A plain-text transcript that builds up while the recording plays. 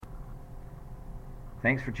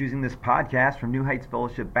Thanks for choosing this podcast from New Heights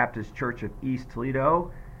Fellowship Baptist Church of East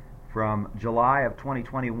Toledo from July of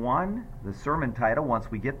 2021. The sermon title, once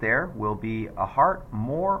we get there, will be A Heart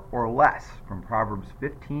More or Less from Proverbs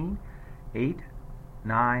 15, 8,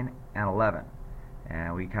 9, and 11.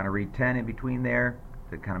 And we kind of read 10 in between there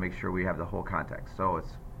to kind of make sure we have the whole context. So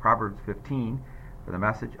it's Proverbs 15 for the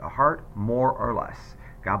message, A Heart More or Less.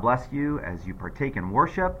 God bless you as you partake in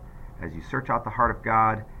worship, as you search out the heart of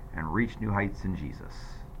God and reach new heights in Jesus.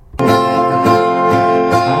 Open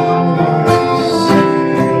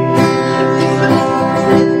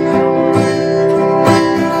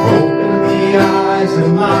the eyes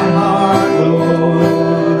of my heart,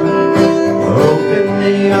 Lord. Open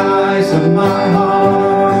the eyes of my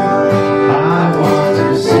heart. I want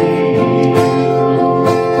to see you.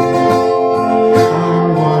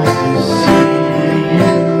 I want to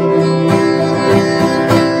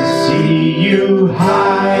see you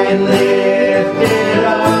high and lifted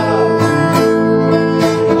up,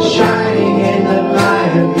 shining in the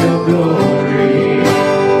light of your glory.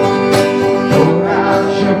 Pour out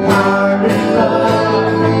your power and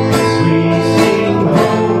love as we sing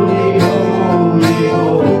holy, holy,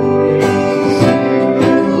 holy. See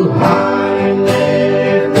you high and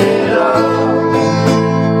lifted up,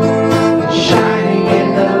 shining in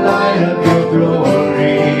the light of your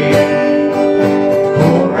glory.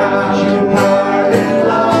 Pour out your power and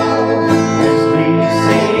love as we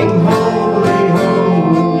sing holy,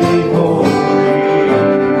 holy, holy.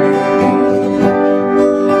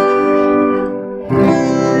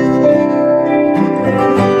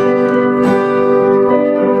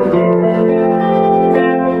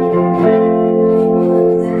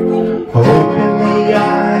 Open the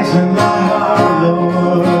eyes of my heart,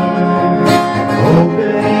 Lord.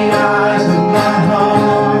 Open the eyes of my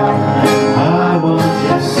heart. I want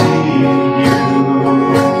to see you.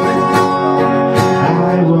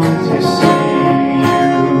 I want to see you.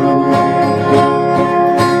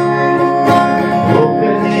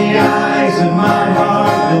 Open the eyes of my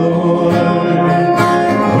heart, Lord.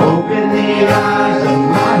 Open the eyes of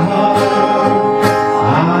my heart.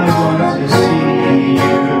 I want to see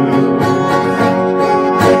you.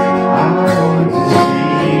 I want to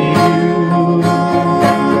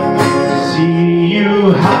see you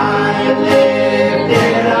high and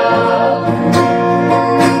lifted up,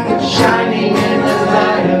 shining in the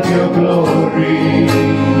light of your glory.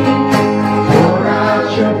 Pour out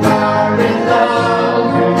your power and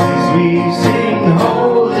love as we sing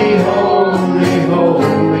holy, holy,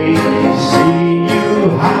 holy. See you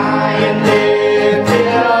high and lifted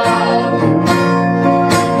up,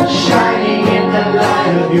 shining in the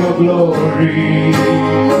light of your glory.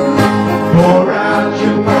 Pour out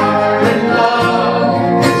your power and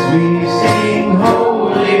love as we sing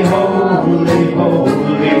holy, holy, holy.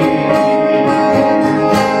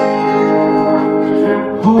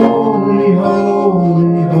 Holy,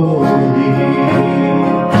 holy, holy.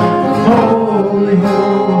 Holy,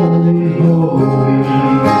 holy, holy.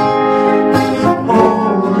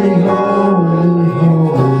 Holy, holy,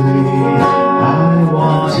 holy. I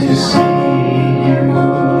want to see you.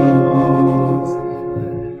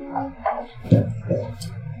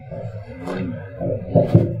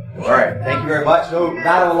 All right, thank you very much. No,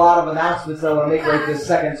 not a lot of announcements that I want to make right this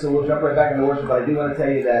second, so we'll jump right back into worship. But I do want to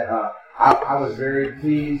tell you that I was very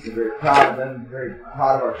pleased and very proud of them, very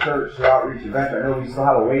proud of our church, their outreach adventure. I know we still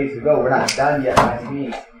have a ways to go. We're not done yet by any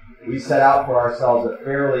means. We set out for ourselves a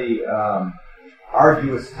fairly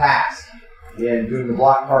arduous task in doing the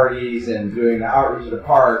block parties and doing the outreach of the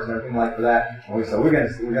parks and everything like that. And we said we're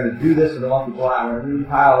gonna do this for the month of July. We're gonna really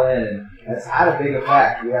pile in, and it's had a big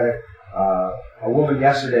effect. We had a woman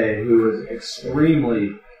yesterday who was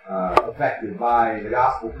extremely affected by the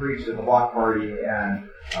gospel preached at the block party, and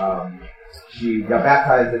she got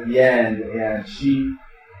baptized at the end, and she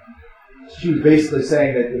was basically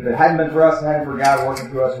saying that if it hadn't been for us, it hadn't been for God working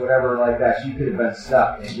through us, whatever like that, she could have been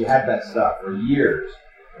stuck, and she had been stuck for years.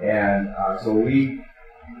 And so we,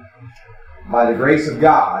 by the grace of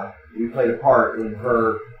God, we played a part in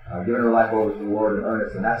her giving her life over to the Lord in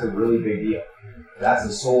earnest, and that's a really big deal. That's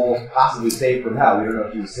a soul possibly saved from hell. We don't know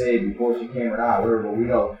if she was saved before she came or not, whatever, but we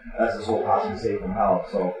know that's a soul possibly saved from hell.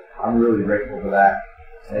 So I'm really grateful for that.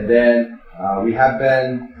 And then we have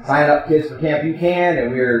been signing up kids for Camp UCAN,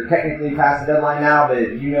 and we're technically past the deadline now, but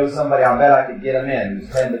if you know somebody, I'll bet I could get them in, who's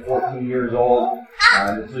 10 to 14 years old,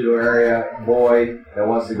 in the Toledo area, boy that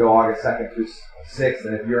wants to go August 2nd through 6th.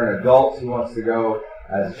 And if you're an adult who wants to go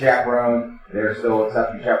as a chaperone, they're still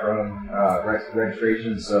accepting chaperone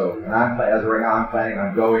registration. So, and as of right now, I'm planning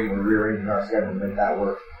on going. We're rearranging our schedule to make that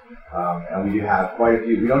work. And we do have quite a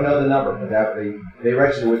few. We don't know the number, but they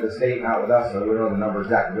register with the state, not with us, so we don't know the number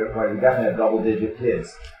exactly. We definitely have double-digit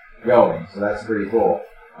kids going, so that's pretty cool.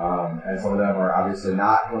 And some of them are obviously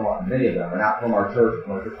not from many of them are not from our church,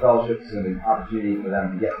 from our church fellowship. It's going to be an opportunity for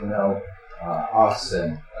them to get to know us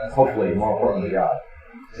and hopefully, more importantly, God.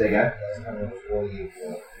 Say again?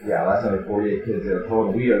 Yeah, last time we had 48 kids there total.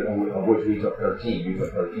 Of which we took 13. We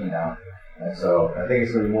took 13 down. And so I think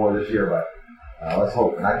it's going to be more this year, but let's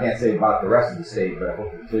hope. And I can't say about the rest of the state, but I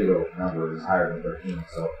hope the Toledo number is higher than 13.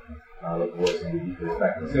 So look forward to be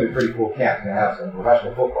respected. It's going to be a pretty cool camp. We're going to have some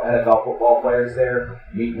professional football, NFL football players there,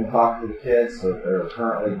 meet and talk to the kids. So they're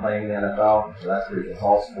currently playing in the NFL. So that's pretty cool. It's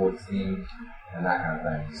all sports teams and that kind of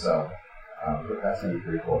thing. So that's going to be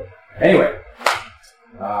pretty cool. Anyway,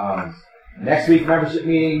 next week membership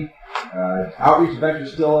meeting. Outreach adventure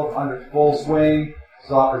still under full swing.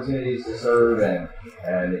 Still opportunities to serve, and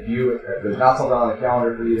if there's not something on the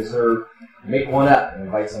calendar for you to serve, make one up and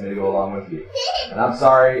invite somebody to go along with you. And I'm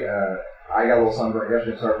sorry, I got a little sunburnt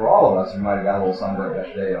yesterday. Sorry for all of us who might have got a little sunburnt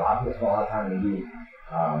yesterday. A lot of people spent a lot of time in the heat,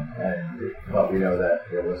 but we know that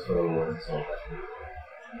it was for the Lord, and so that's pretty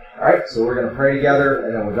cool. All right, so we're going to pray together,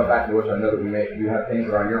 and then we'll jump back to which I know that you have things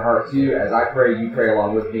that are on your heart too. As I pray, you pray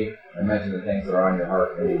along with me and mention the things that are on your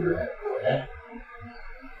heart and in your head. Okay?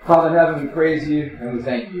 Father in heaven, we praise you and we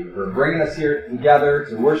thank you for bringing us here together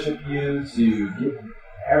to worship you, to give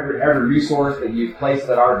every resource that you've placed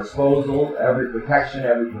at our disposal, every protection,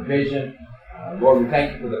 every provision. Lord, we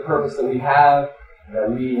thank you for the purpose that we have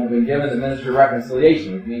been given the ministry of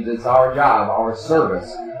reconciliation, which means it's our job, our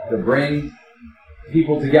service, to bring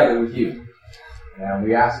people together with you. And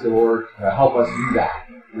we ask the Lord to help us do that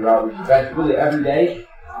throughout Outreach Events, really every day.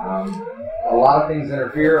 A lot of things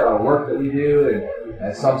interfere, our work that we do,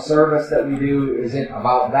 and some service that we do isn't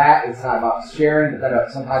about that. It's not about sharing, but then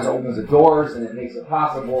it sometimes opens the doors and it makes it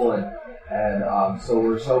possible. And so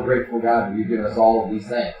we're so grateful, God, that you've given us all of these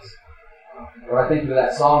things. Lord, I thank you for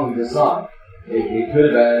that song we just sung. It could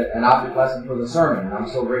have been an object lesson for the sermon. And I'm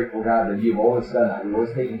so grateful, God, that you've always done that. You've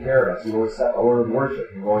always taken care of us. You've always set the order of worship.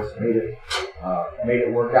 You've always made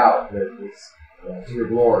it work out. That it's to your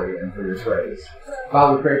glory and for your praise.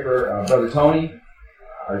 Father, we pray for Brother Tony,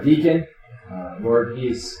 our deacon. Lord,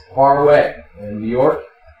 he's far away in New York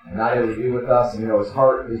and not able to be with us. And we know his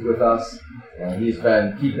heart is with us. And he's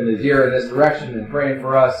been keeping his ear in this direction and praying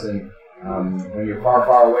for us. And when you're far,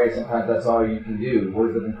 far away, sometimes that's all you can do.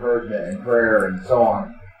 Words of encouragement and prayer and so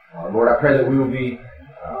on. Lord, I pray that we will be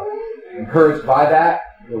encouraged by that.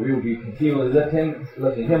 That we will be continually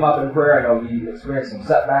lifting him up in prayer. I know he experienced some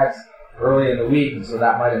setbacks early in the week, and so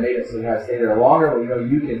that might have made it so he had to stay there longer, but we know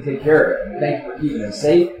you can take care of it. And thank you for keeping him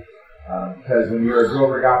safe, because when you're a drill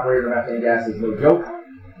rig operator, methane gas is no joke.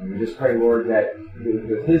 And we just pray, Lord, that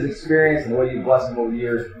with his experience and the way you've blessed him over the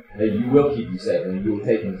years, that you will keep him safe and you will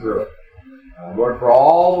take him through it. Lord, for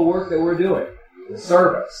all the work that we're doing, the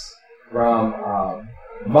service, from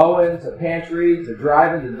mowing to pantry to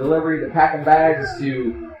driving to delivery to packing bags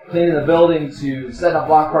to cleaning the building to setting up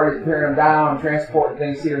block parties, tearing them down, transporting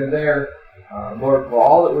things here and there. Lord, for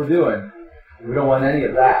all that we're doing, we don't want any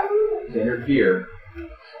of that to interfere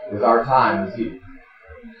with our time with you.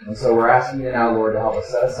 And so we're asking you now, Lord, to help us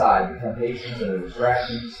set aside the temptations and the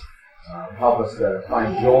distractions. Help us to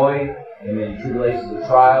find joy in the tribulations and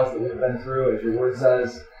trials that we've been through, as your word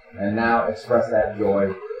says, and now express that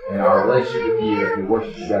joy in our relationship with you as we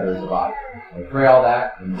worship together as a body. We pray all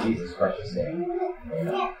that in Jesus' precious name.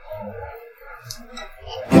 Amen.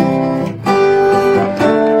 Thank you.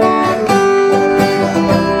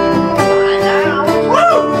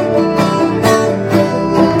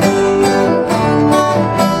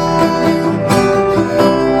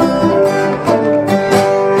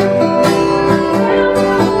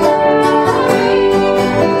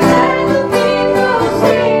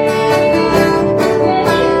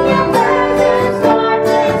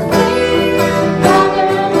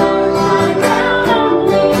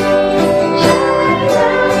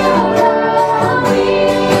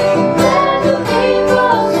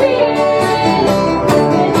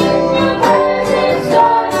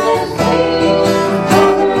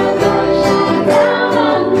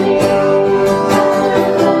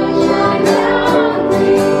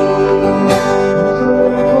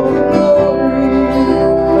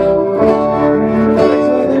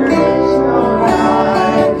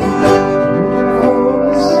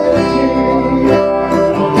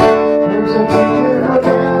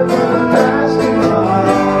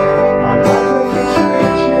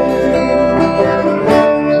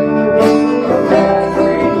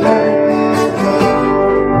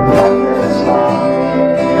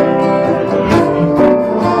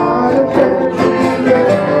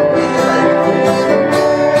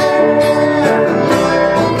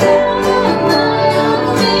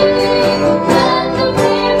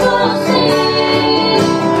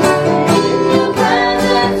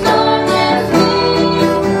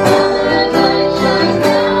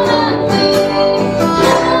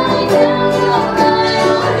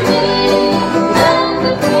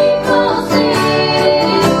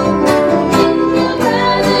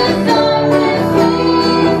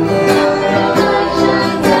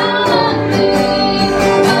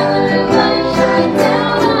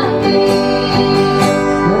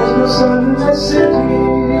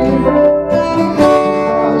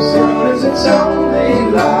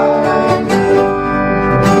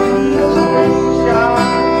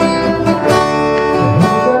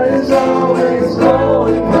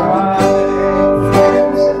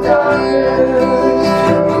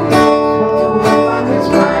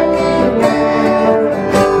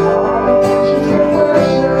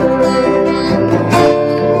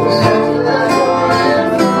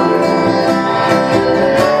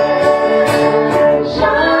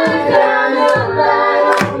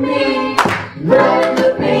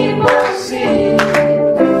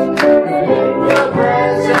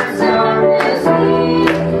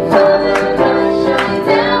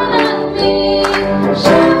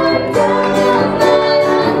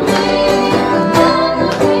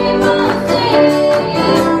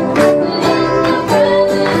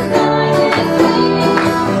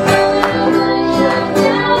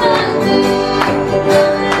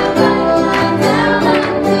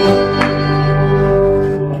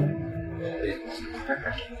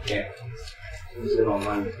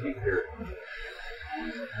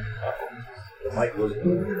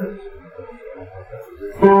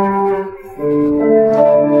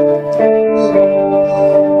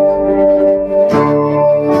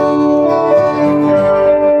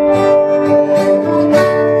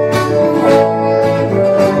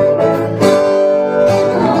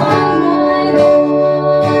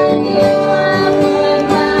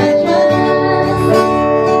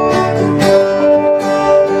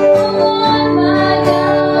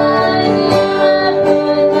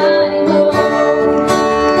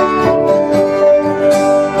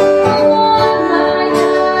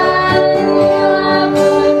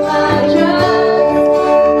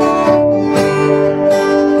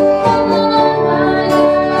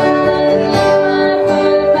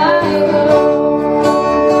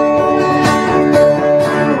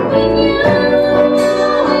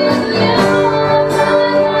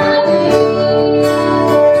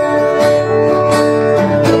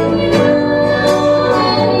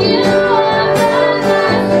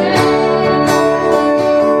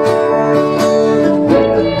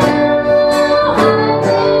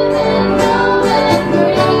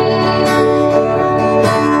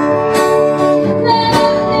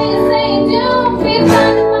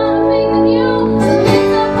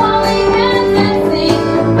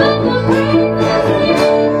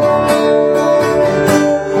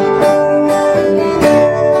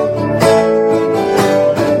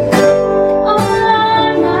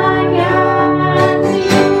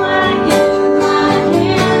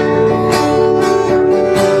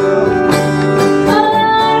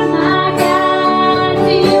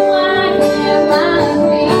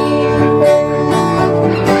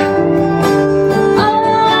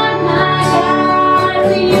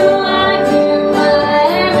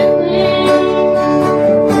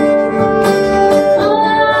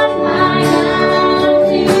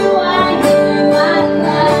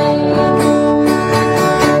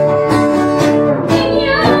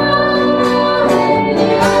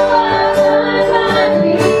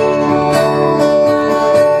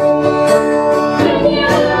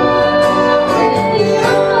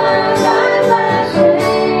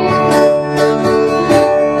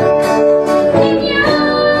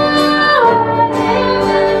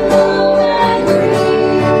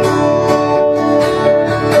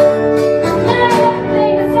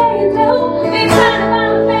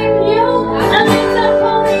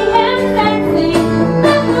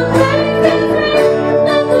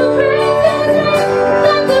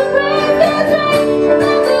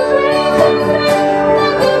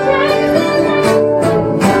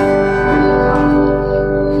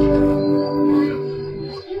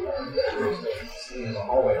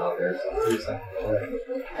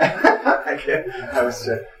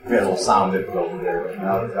 We had a little sound input over there, but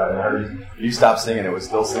now that I heard you stop singing, it was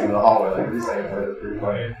still singing in the hallway like 3 seconds later. Pretty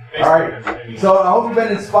funny. All right, so I hope you've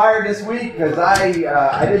been inspired this week because I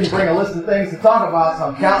didn't bring a list of things to talk about, so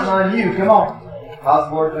I'm counting on you. Come on. How's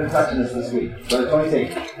the Lord been touching us this week? Brother Tony,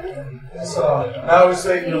 take it. So I always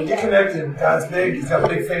say, get connected. God's big. He's got a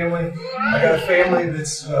big family. I got a family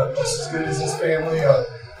that's just as good as his family.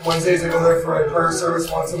 Wednesdays I go there for a prayer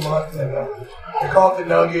service once a month, and they call it the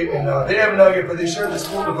Nugget. And they have a Nugget, but they share this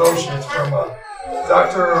cool devotion. It's from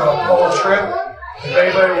Dr. Paul Tripp. If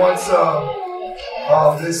anybody wants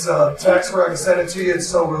this text where I can send it to you, it's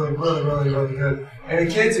so really, really, really, really good. And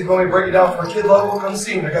the kids, if you want me to break it down from a kid level, come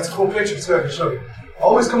see me. I got some cool pictures too I can show you.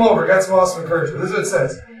 Always come over. I got some awesome encouragement. This is what it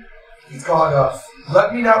says. It's called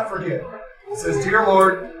Let Me Not Forget. It says, Dear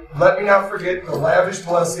Lord, let me not forget the lavish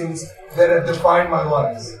blessings that have defined my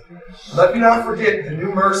life. Let me not forget the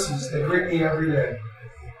new mercies that greet me every day.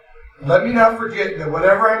 Let me not forget that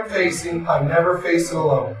whatever I'm facing, I never face it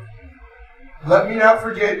alone. Let me not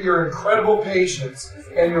forget your incredible patience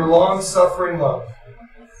and your long-suffering love.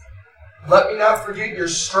 Let me not forget your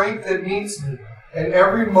strength that meets me in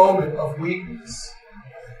every moment of weakness.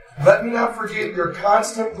 Let me not forget your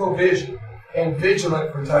constant provision and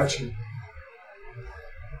vigilant protection.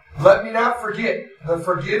 Let me not forget the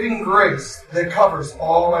forgiving grace that covers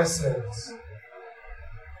all my sins.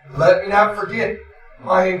 Let me not forget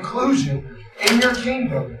my inclusion in your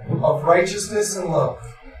kingdom of righteousness and love.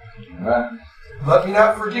 Let me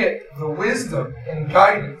not forget the wisdom and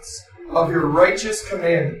guidance of your righteous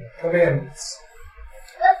commandments.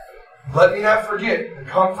 Let me not forget the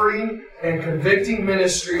comforting and convicting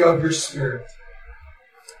ministry of your Spirit.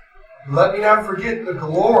 Let me not forget the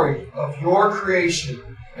glory of your creation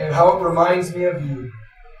and how it reminds me of you.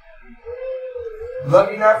 Let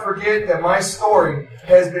me not forget that my story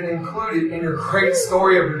has been included in your great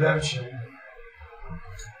story of redemption.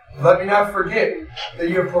 Let me not forget that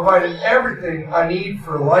you have provided everything I need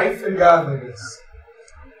for life and godliness.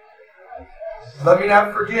 Let me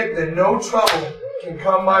not forget that no trouble can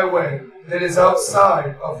come my way that is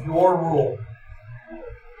outside of your rule.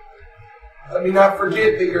 Let me not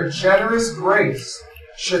forget that your generous grace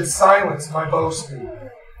should silence my boasting.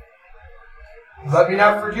 Let me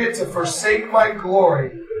not forget to forsake my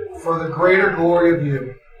glory for the greater glory of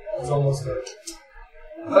you. It's almost there.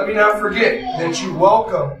 Let me not forget that you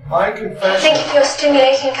welcome my confession. Thank you for your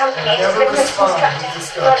stimulating company. It's been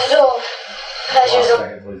constructive. Not at all. Pleasures of...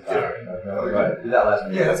 Go ahead. Do that last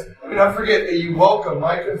one. Yes. Let me not forget that you welcome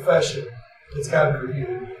my confession. It's got to be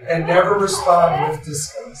repeated. And never respond with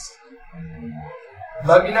disgust.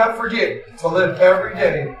 Let me not forget to live every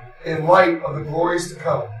day in light of the glories to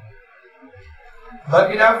come.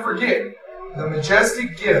 Let me not forget the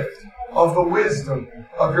majestic gift of the wisdom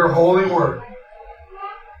of your holy word.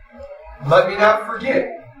 Let me not forget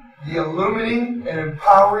the illumining and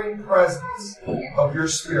empowering presence of your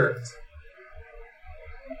Spirit.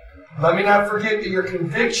 Let me not forget that your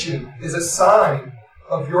conviction is a sign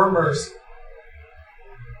of your mercy.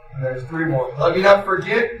 And there's three more. Let me not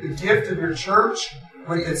forget the gift of your church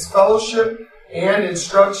with its fellowship and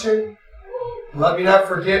instruction. Let me not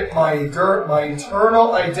forget my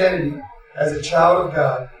eternal identity as a child of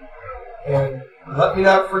God. And let me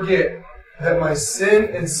not forget that my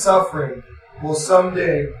sin and suffering will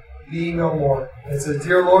someday be no more. And it says,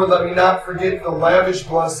 Dear Lord, let me not forget the lavish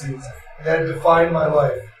blessings that have defined my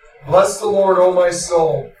life. Bless the Lord, O my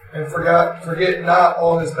soul, and forget not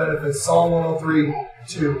all his benefits. Psalm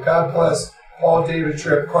 103:2. God bless Paul David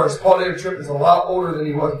Tripp. Of course, Paul David Tripp is a lot older than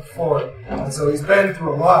he was before. And so he's been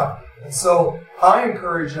through a lot. And so I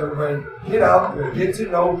encourage everybody, get out there, get to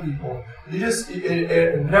know people. You just,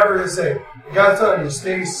 never to say, God's telling you,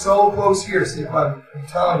 stay so close here, Steve. I'm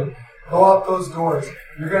telling you, go out those doors.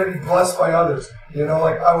 You're going to be blessed by others. You know,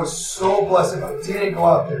 like I was so blessed if I didn't go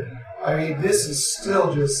out there. I mean, this is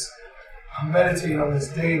still just, I'm meditating on this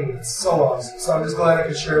daily. It's so awesome. So I'm just glad I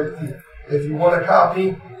could share it with you. If you want a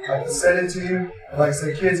copy, I can send it to you. And like I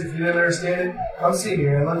said, kids, if you didn't understand it, come see me,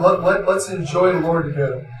 and let's enjoy the Lord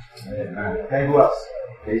together. Amen. Okay, who else?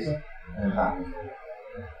 Jason? And Tommy.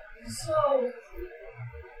 So,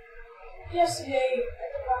 yesterday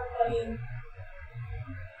at the block party,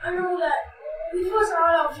 I know that when we first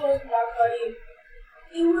started out to the block party,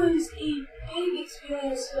 it was a big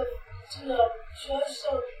experience to the church,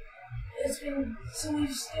 so we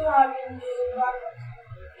still have been doing the block party.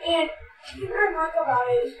 And the thing I like about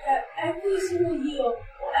it is that every single year,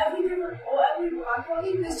 or every block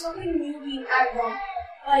party, there's something new being added on.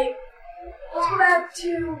 Like, let's go back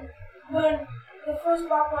to when the first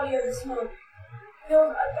block party of this month, there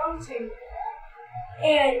was a dunk tank.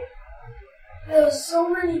 And there was so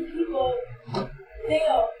many people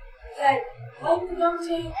there that liked the dunk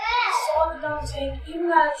tank, saw the dunk tank, even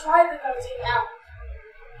got to try the dunk tank out.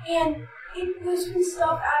 And there's been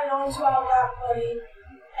stuff added on to our block party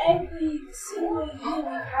every single year we've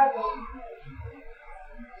had one.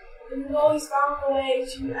 We've always found a way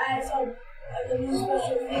to add some like a new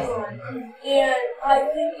special thing on. And I'm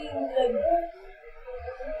thinking that,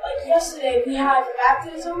 like yesterday, we had the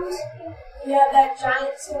baptisms. We had that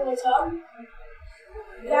giant silver tub.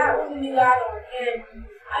 That was a new add-on, and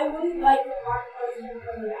I really like the block party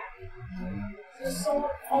because of that. There's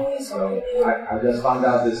always something new. I just found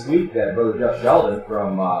out this week that Brother Jeff Sheldon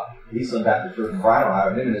from Eastland Baptist Church in Bryan,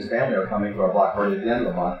 Ohio, him and his family are coming to our block party at the end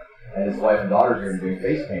of the month, and his wife and daughter are here doing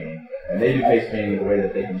face painting. And they do face painting in a way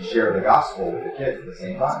that they can share the gospel with the kids at the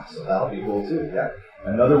same time. So that'll be cool too. Yeah.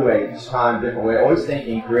 Another way, each time, different way. Always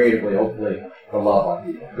thinking creatively, hopefully, for love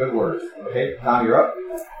on people. Good words. Okay, Tom, you're up.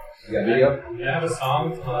 You got a video? Yeah, I have a song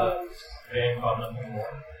band called Nothing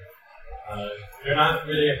More. They're not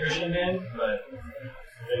really a Christian band, but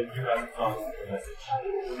they do have a song with a message.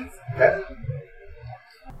 Okay.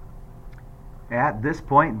 At this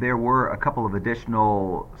point, there were a couple of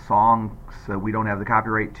additional songs we don't have the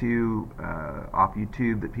copyright to off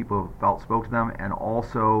YouTube that people felt spoke to them, and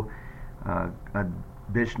also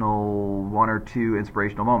additional one or two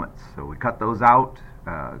inspirational moments. So we cut those out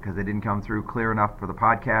because they didn't come through clear enough for the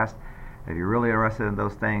podcast. If you're really interested in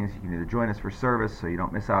those things, you can either join us for service so you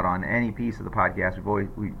don't miss out on any piece of the podcast.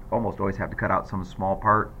 We almost always have to cut out some small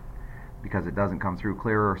part because it doesn't come through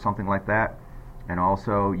clear or something like that. And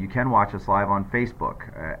also, you can watch us live on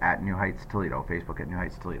Facebook at New Heights Toledo. Facebook at New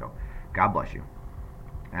Heights Toledo. God bless you.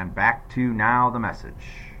 And back to now the message.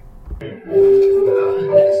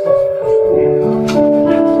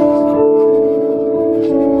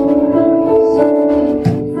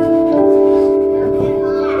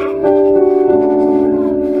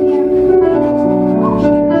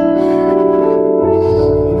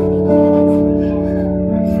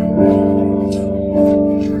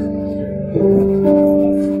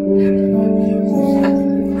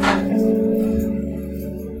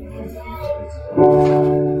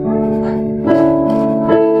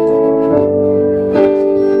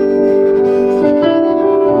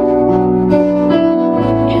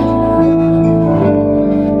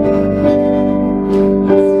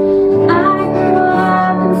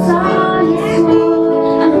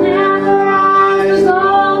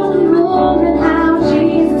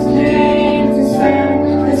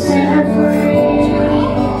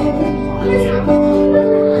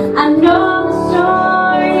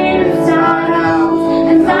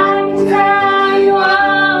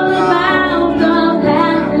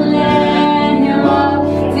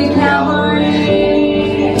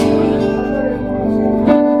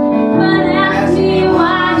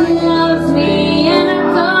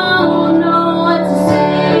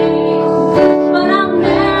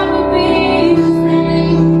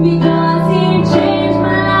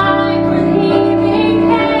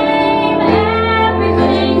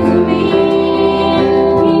 Everything to me.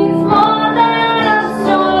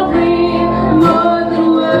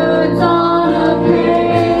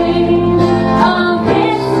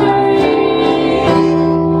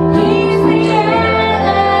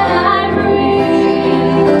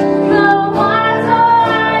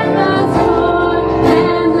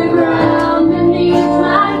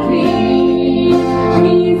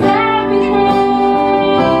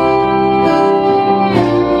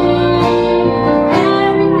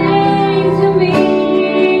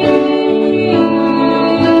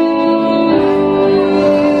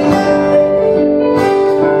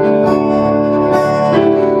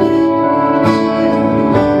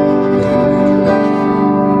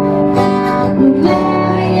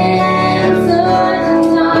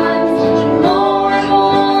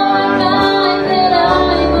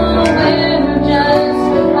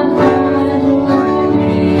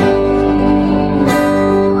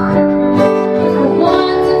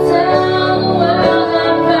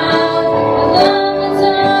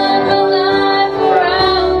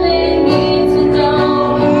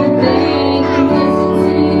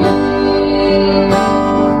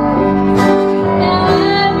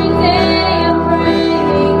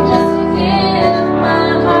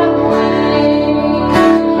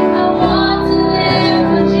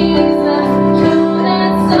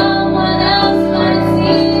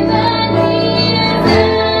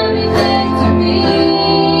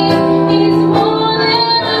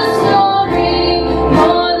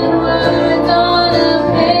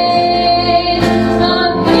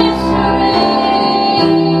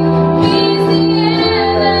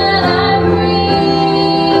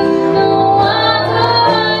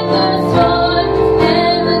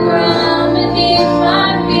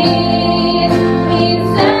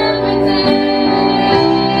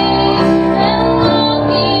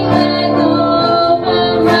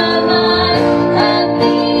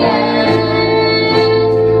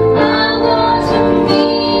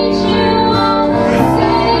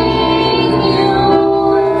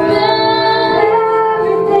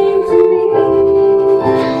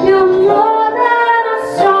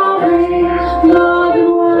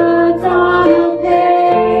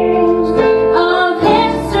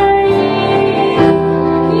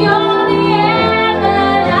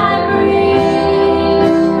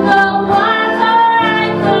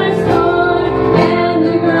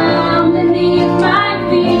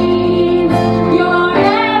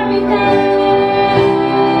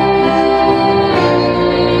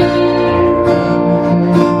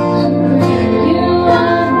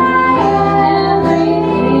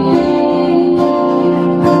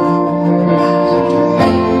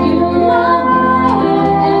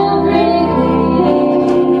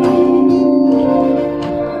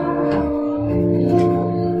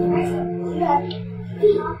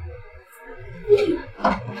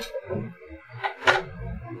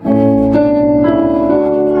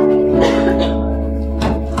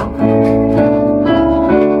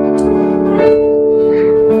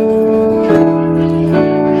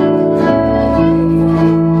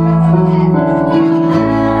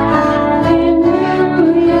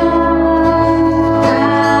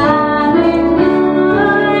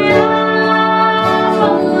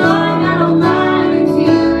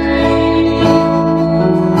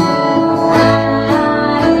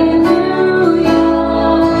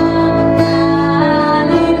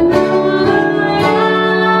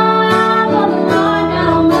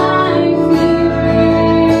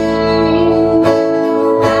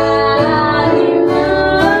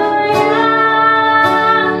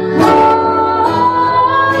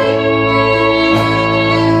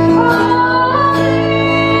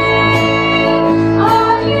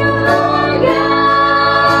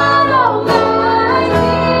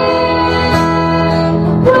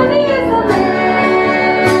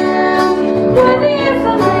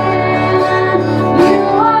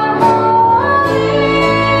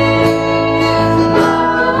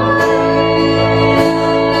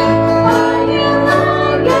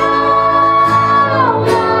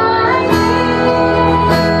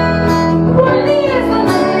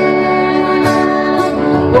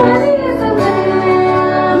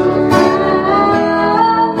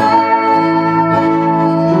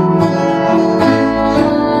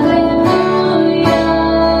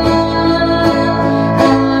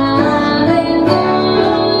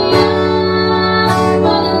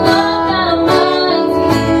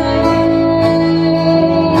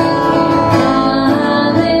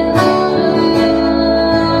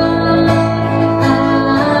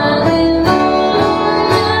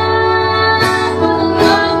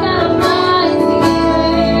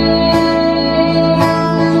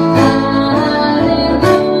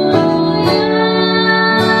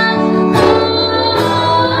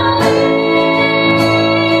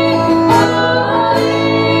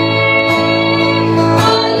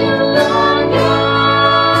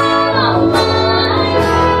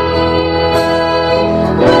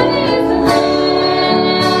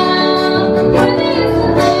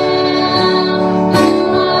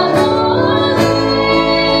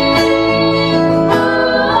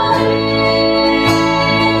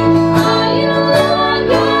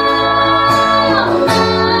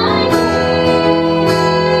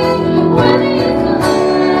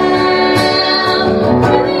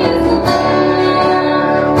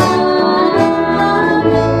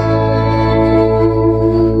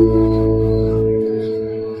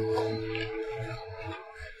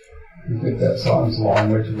 I think that song's a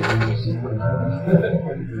long way to the English.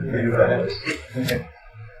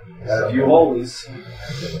 Got a few holies.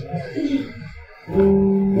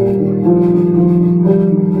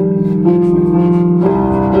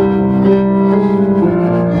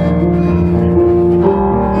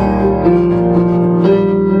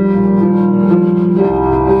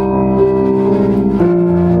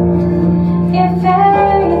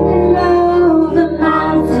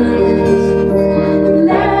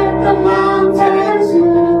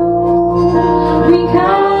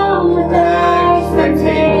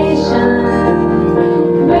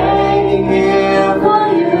 Waiting here for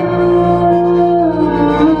you.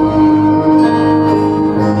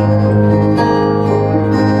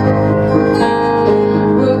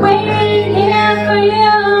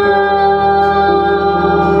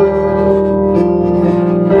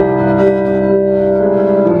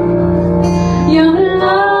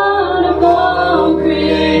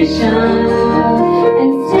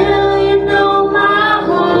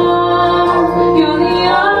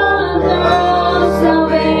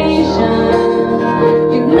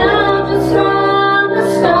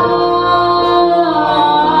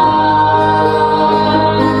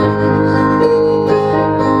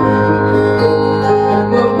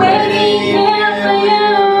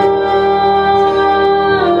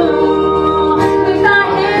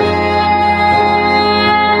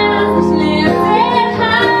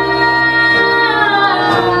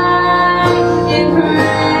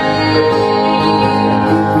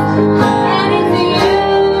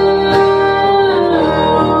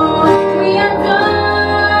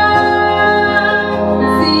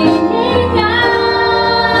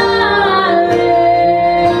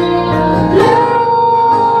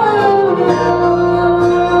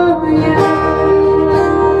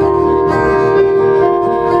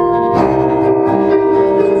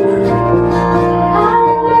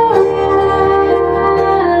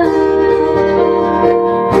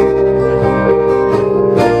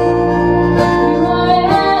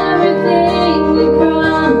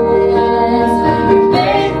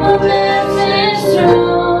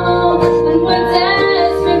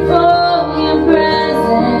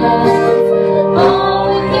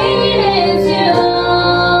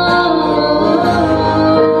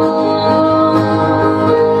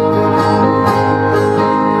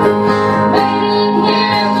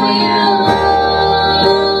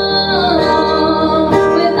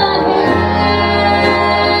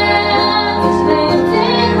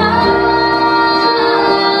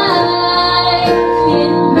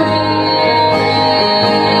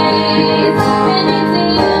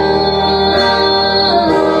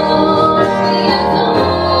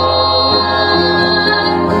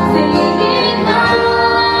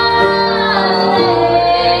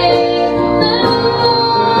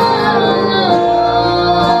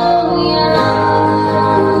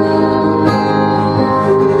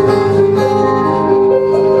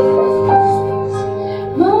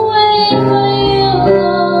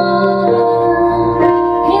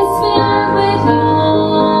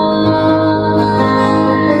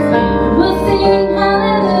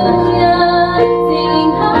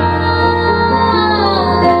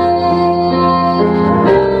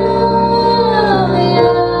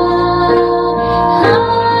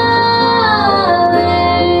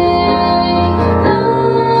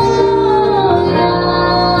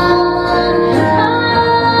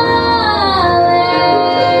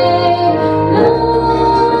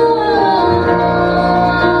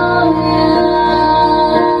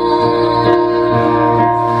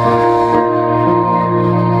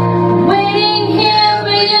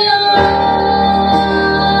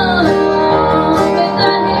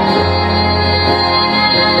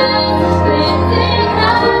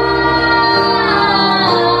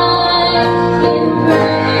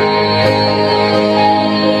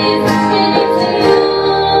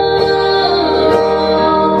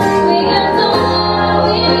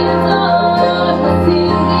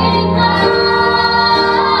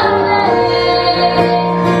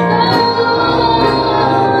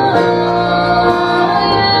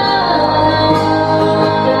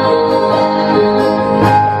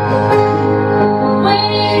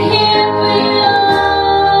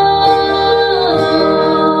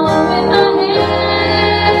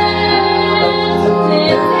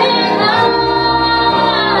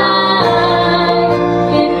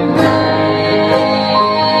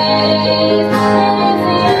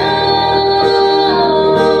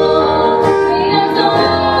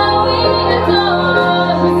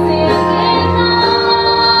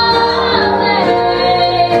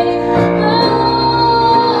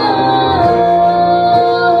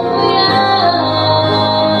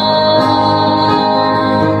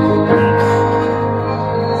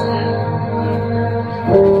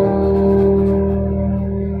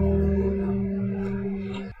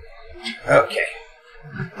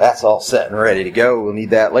 that's all set and ready to go. We'll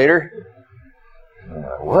need that later.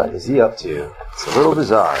 What is he up to? It's a little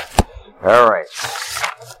bizarre. All right.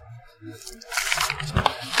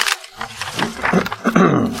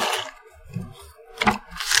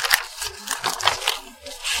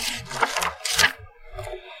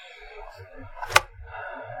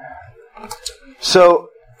 So,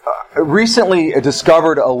 recently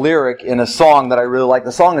discovered a lyric in a song that I really like.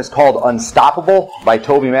 The song is called Unstoppable by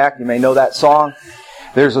Toby Mac. You may know that song.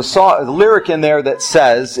 There's a lyric in there that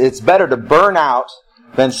says, it's better to burn out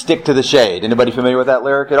than stick to the shade. Anybody familiar with that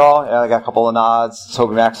lyric at all? Yeah, I got a couple of nods.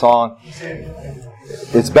 Toby Mac song.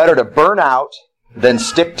 It's better to burn out than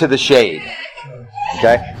stick to the shade.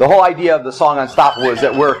 Okay? The whole idea of the song Unstoppable is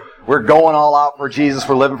that we're going all out for Jesus,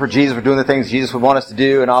 we're living for Jesus, we're doing the things Jesus would want us to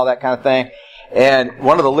do and all that kind of thing. And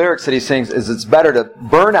one of the lyrics that he sings is, it's better to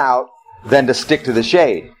burn out than to stick to the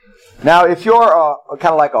shade. Now, if you're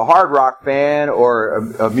kind of like a hard rock fan or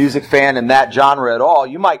a music fan in that genre at all,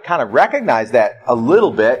 you might kind of recognize that a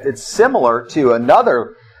little bit. It's similar to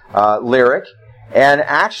another lyric. And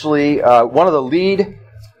actually, one of the lead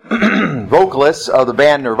vocalists of the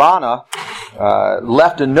band Nirvana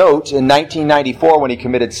left a note in 1994 when he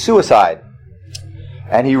committed suicide.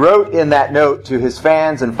 And he wrote in that note to his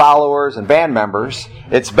fans and followers and band members,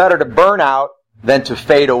 it's better to burn out than to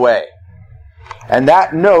fade away. And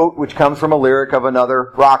that note, which comes from a lyric of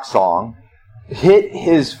another rock song, hit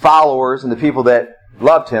his followers and the people that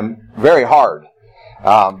loved him very hard.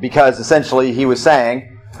 Because essentially he was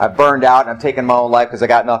saying, I've burned out and I'm taking my own life because I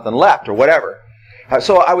got nothing left or whatever.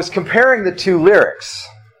 So I was comparing the two lyrics.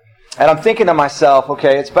 And I'm thinking to myself,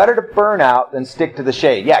 okay, it's better to burn out than stick to the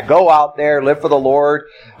shade. Yeah, go out there, live for the Lord,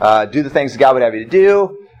 do the things that God would have you to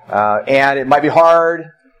do, and it might be hard.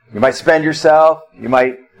 You might spend yourself. You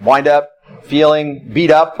might wind up feeling beat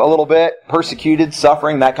up a little bit, persecuted,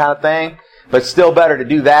 suffering, that kind of thing. But still better to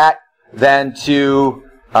do that than to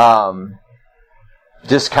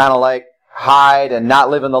just kind of like hide and not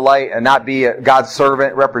live in the light and not be a God's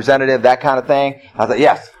servant, representative, that kind of thing. I thought,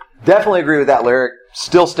 yes, definitely agree with that lyric.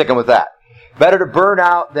 Still sticking with that. Better to burn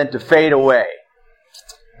out than to fade away.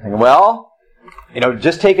 And well,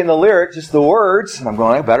 just taking the lyric, just the words, and I'm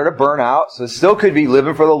going, better to burn out. So it still could be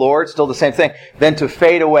living for the Lord, still the same thing, than to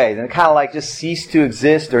fade away. Then kind of like just cease to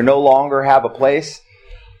exist or no longer have a place.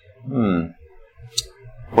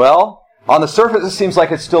 Well, on the surface it seems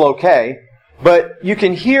like it's still okay, but you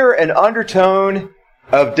can hear an undertone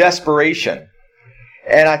of desperation.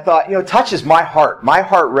 And I thought, it touches my heart. My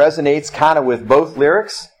heart resonates kind of with both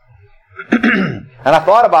lyrics. And I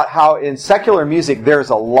thought about how in secular music there's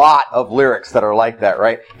a lot of lyrics that are like that,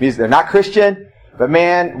 right? They're not Christian, but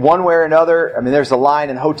man, one way or another, there's a line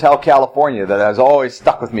in Hotel California that has always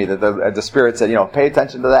stuck with me, that the Spirit said, pay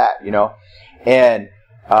attention to that, And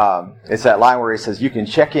it's that line where he says, you can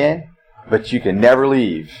check in, but you can never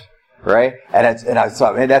leave. Right? And I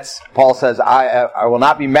thought, that's, Paul says, I will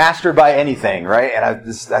not be mastered by anything, right? And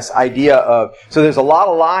this idea of, so there's a lot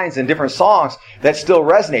of lines in different songs that still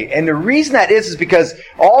resonate. And the reason that is because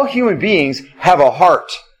all human beings have a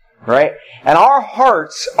heart, right? And our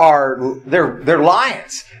hearts they're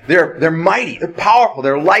lions. They're mighty. They're powerful.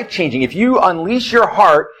 They're life-changing. If you unleash your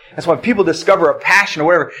heart, that's when people discover a passion or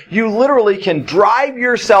whatever, you literally can drive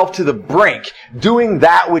yourself to the brink doing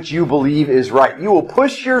that which you believe is right. You will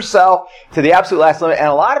push yourself to the absolute last limit. And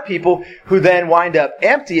a lot of people who then wind up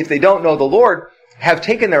empty if they don't know the Lord have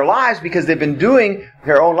taken their lives because they've been doing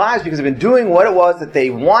their own lives because they've been doing what it was that they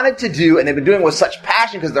wanted to do, and they've been doing it with such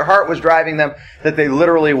passion because their heart was driving them that they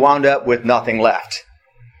literally wound up with nothing left.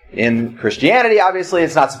 In Christianity, obviously,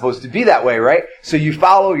 it's not supposed to be that way, right? So you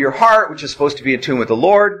follow your heart, which is supposed to be in tune with the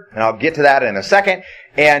Lord, and I'll get to that in a second.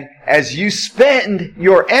 And as you spend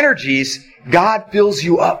your energies, God fills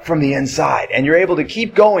you up from the inside, and you're able to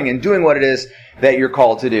keep going and doing what it is that you're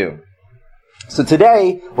called to do. So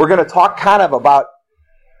today, we're going to talk kind of about,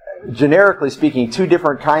 generically speaking, two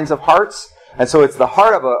different kinds of hearts. And so it's the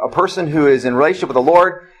heart of a person who is in relationship with the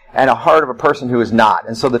Lord and a heart of a person who is not.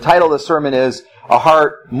 And so the title of the sermon is A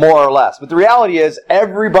Heart More or Less. But the reality is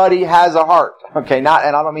everybody has a heart. Okay, and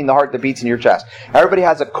I don't mean the heart that beats in your chest. Everybody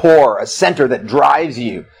has a core, a center that drives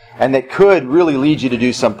you and that could really lead you to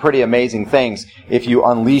do some pretty amazing things if you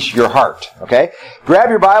unleash your heart. Okay? Grab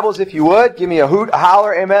your Bibles if you would. Give me a hoot, a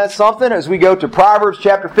holler, amen, something as we go to Proverbs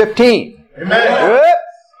chapter 15. Amen.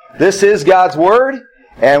 This is God's Word,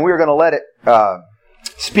 and we're going to let it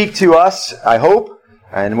speak to us, I hope.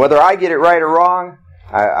 And whether I get it right or wrong,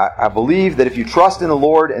 I believe that if you trust in the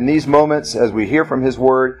Lord in these moments as we hear from His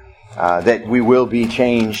Word, that we will be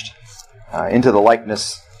changed into the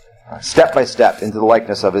likeness step by step into the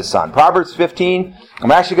likeness of His Son. Proverbs 15,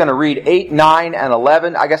 I'm actually going to read 8, 9, and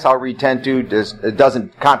 11. I guess I'll read 10 too. It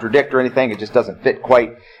doesn't contradict or anything. It just doesn't fit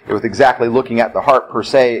quite with exactly looking at the heart per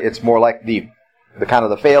se. It's more like the kind of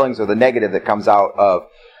the failings or the negative that comes out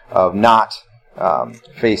of not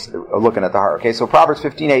looking at the heart. Okay, so Proverbs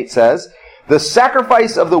 15:8 says, "The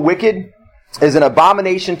sacrifice of the wicked is an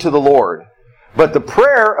abomination to the Lord, but the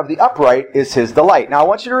prayer of the upright is His delight." Now I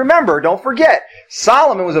want you to remember, don't forget,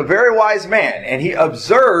 Solomon was a very wise man, and he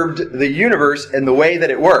observed the universe in the way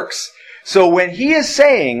that it works. So when he is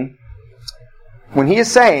saying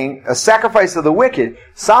a sacrifice of the wicked,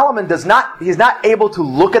 Solomon he's not able to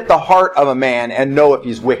look at the heart of a man and know if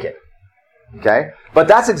he's wicked. Okay? But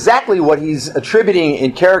that's exactly what he's attributing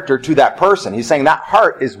in character to that person. He's saying that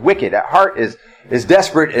heart is wicked. That heart is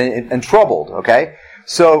desperate and troubled. Okay?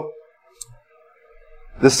 So,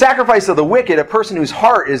 the sacrifice of the wicked, a person whose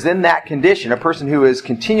heart is in that condition, a person who is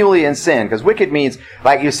continually in sin. Because wicked means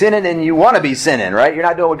like you're sinning and you want to be sinning, right? You're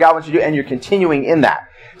not doing what God wants you to do and you're continuing in that.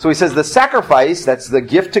 So he says the sacrifice, that's the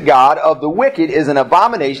gift to God of the wicked, is an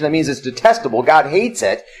abomination. That means it's detestable. God hates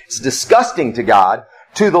it. It's disgusting to God,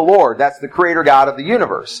 to the Lord. That's the creator God of the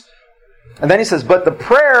universe. And then he says, but the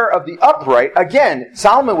prayer of the upright, again,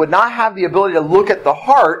 Solomon would not have the ability to look at the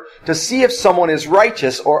heart to see if someone is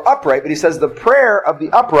righteous or upright, but he says the prayer of the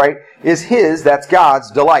upright is His, that's God's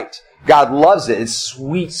delight. God loves it. It's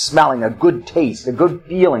sweet smelling, a good taste, a good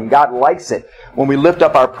feeling. God likes it when we lift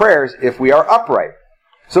up our prayers if we are upright.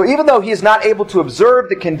 So even though he is not able to observe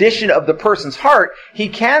the condition of the person's heart, he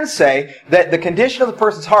can say that the condition of the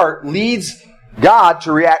person's heart leads God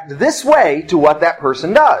to react this way to what that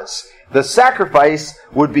person does. The sacrifice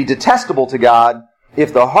would be detestable to God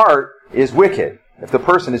if the heart is wicked, if the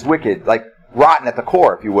person is wicked, like rotten at the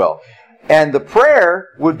core, if you will. And the prayer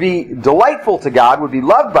would be delightful to God, would be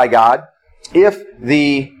loved by God, if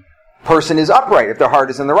the person is upright, if their heart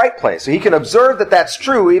is in the right place. So he can observe that that's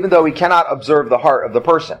true, even though he cannot observe the heart of the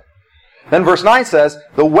person. Then verse 9 says,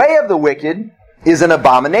 the way of the wicked is an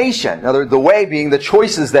abomination. In other words, the way being the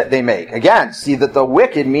choices that they make. Again, see that the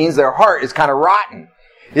wicked means their heart is kind of rotten.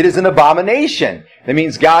 It is an abomination. It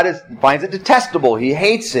means God finds it detestable. He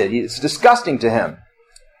hates it. It's disgusting to him.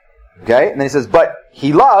 Okay? And then he says, but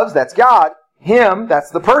he loves, that's God, him, that's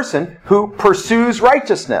the person, who pursues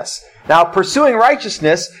righteousness. Now, pursuing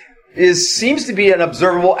righteousness seems to be an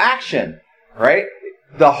observable action, right?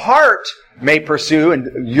 The heart may pursue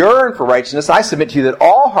and yearn for righteousness. I submit to you that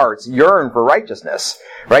all hearts yearn for righteousness,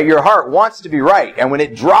 right? Your heart wants to be right, and when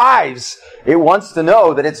it drives, it wants to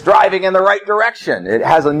know that it's driving in the right direction. It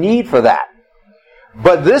has a need for that.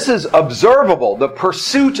 But this is observable. The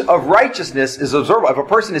pursuit of righteousness is observable. If a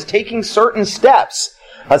person is taking certain steps,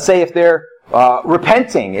 let's say if they're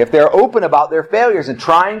repenting, if they're open about their failures and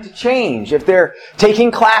trying to change, if they're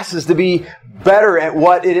taking classes to be better at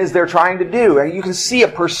what it is they're trying to do, and you can see a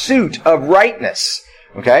pursuit of rightness,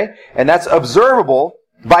 okay? And that's observable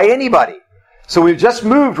by anybody. So we've just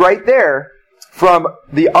moved right there from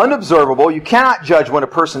the unobservable. You cannot judge when a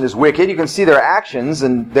person is wicked. You can see their actions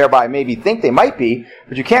and thereby maybe think they might be,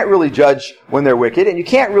 but you can't really judge when they're wicked, and you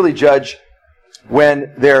can't really judge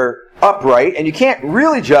when they're upright, and you can't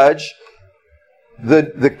really judge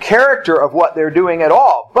the character of what they're doing at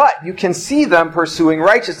all. But you can see them pursuing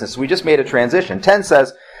righteousness. We just made a transition. 10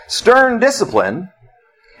 says, stern discipline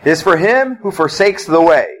is for him who forsakes the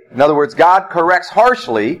way. In other words, God corrects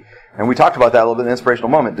harshly, and we talked about that a little bit in the inspirational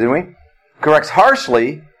moment, didn't we? Corrects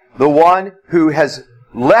harshly the one who has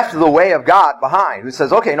left the way of God behind, who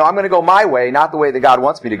says, okay, no, I'm going to go my way, not the way that God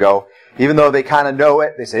wants me to go, even though they kind of know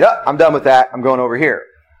it. They say, oh, I'm done with that, I'm going over here.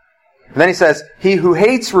 And then he says, he who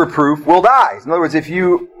hates reproof will die. In other words, if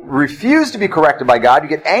you refuse to be corrected by God, you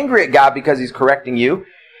get angry at God because He's correcting you,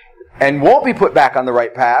 and won't be put back on the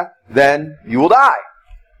right path, then you will die.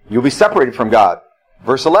 You'll be separated from God.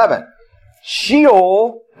 Verse 11,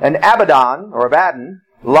 Sheol and Abaddon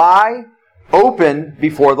lie open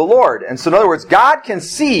before the Lord. And so in other words, God can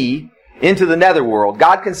see into the netherworld.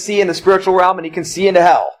 God can see in the spiritual realm, and He can see into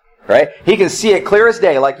hell. Right? He can see it clear as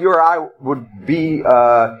day, like you or I would be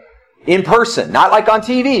in person. Not like on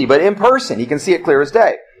TV, but in person. He can see it clear as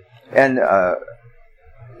day. And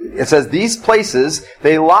it says, these places,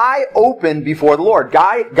 they lie open before the Lord.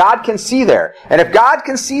 God can see there. And if God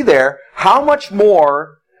can see there, how much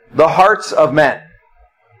more the hearts of men?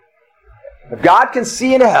 If God can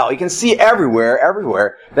see into hell, He can see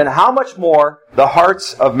everywhere, then how much more the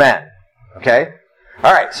hearts of men? Okay?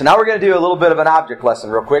 Alright, so now we're going to do a little bit of an object lesson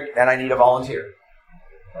real quick, and I need a volunteer.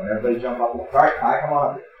 Everybody jump up. Alright, come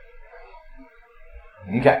on up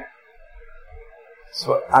here. Okay.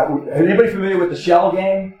 So, anybody familiar with the shell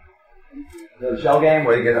game? The shell game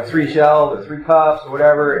where you get a 3 shells or 3 cups or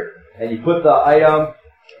whatever, and you put the item,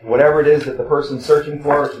 whatever it is that the person's searching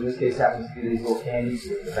for, which in this case happens to be these little candies.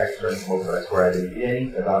 The fact starting to smoke, I swear I didn't eat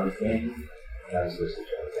any. I thought it was candy. Now just twist each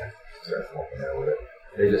other again. Start smoking there with it.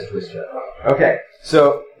 They just twist each other. Okay,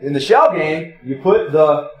 so in the shell game, you put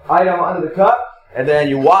the item under the cup, and then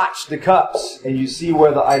you watch the cups, and you see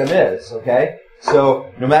where the item is, okay?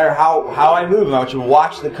 So no matter how I move, I want you to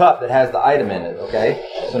watch the cup that has the item in it, okay?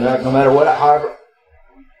 So no matter what, however,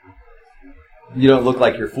 you don't look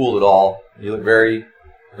like you're fooled at all. You look very,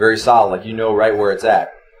 very solid, like you know right where it's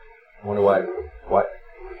at. I wonder what?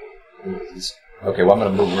 Okay, well I'm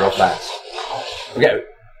going to move real fast. Okay,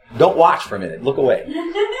 don't watch for a minute. Look away.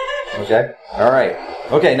 Okay? All right.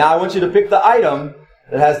 Okay, now I want you to pick the item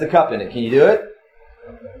that has the cup in it. Can you do it?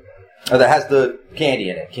 Or that has the candy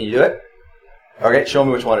in it. Can you do it? Okay, show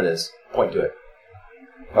me which one it is. Point to it.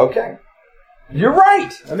 Okay. You're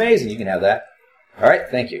right! Amazing. You can have that. All right,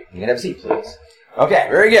 thank you. You can have a seat, please. Okay,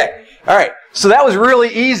 very good. All right, so that was really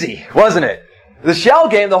easy, wasn't it? The shell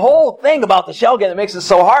game, the whole thing about the shell game that makes it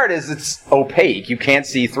so hard is it's opaque. You can't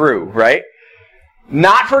see through, right?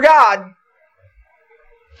 Not for God.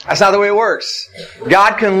 That's not the way it works.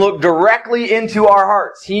 God can look directly into our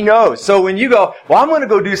hearts. He knows. So when you go, well, I'm going to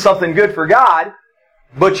go do something good for God,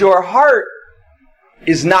 but your heart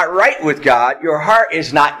is not right with God, your heart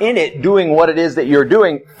is not in it doing what it is that you're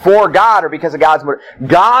doing for God or because of God's word.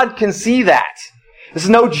 God can see that. This is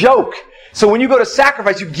no joke. So when you go to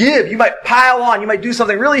sacrifice, you give, you might pile on, you might do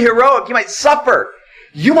something really heroic, you might suffer.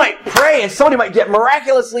 You might pray and somebody might get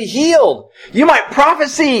miraculously healed. You might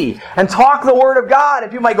prophesy and talk the word of God.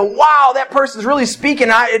 And people might go, wow, that person's really speaking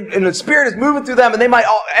and the Spirit is moving through them. And they might,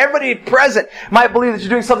 everybody present might believe that you're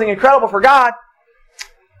doing something incredible for God.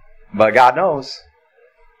 But God knows.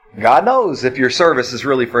 God knows if your service is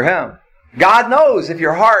really for Him. God knows if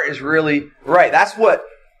your heart is really right. That's what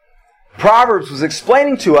Proverbs was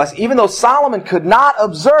explaining to us, even though Solomon could not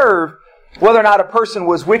observe whether or not a person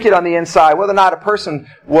was wicked on the inside, whether or not a person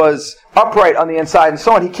was upright on the inside, and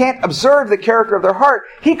so on. He can't observe the character of their heart.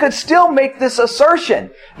 He could still make this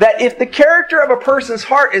assertion that if the character of a person's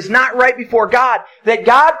heart is not right before God, that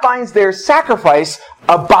God finds their sacrifice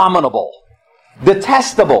abominable,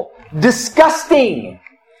 detestable, disgusting.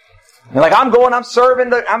 And like, I'm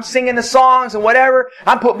serving, I'm singing the songs and whatever.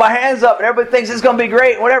 I'm putting my hands up and everybody thinks it's going to be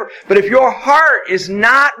great and whatever. But if your heart is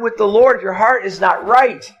not with the Lord, if your heart is not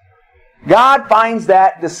right, God finds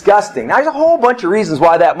that disgusting. Now, there's a whole bunch of reasons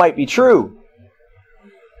why that might be true.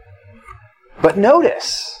 But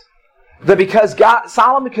notice that because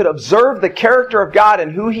Solomon could observe the character of God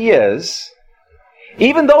and who He is,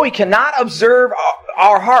 even though he cannot observe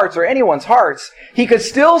our hearts or anyone's hearts, he could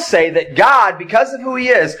still say that God, because of who He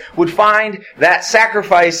is, would find that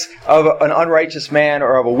sacrifice of an unrighteous man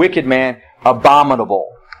or of a wicked man abominable.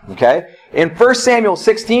 Okay? In 1 Samuel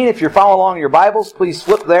 16, if you're following along in your Bibles, please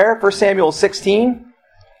flip there. 1 Samuel 16.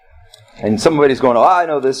 And somebody's going, oh, I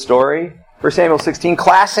know this story. 1 Samuel 16,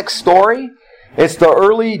 classic story. It's the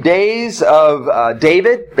early days of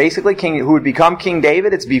David, basically, who would become King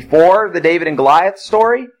David. It's before the David and Goliath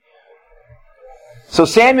story. So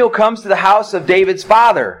Samuel comes to the house of David's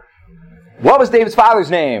father. What was David's father's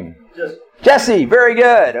name? Jesse. Very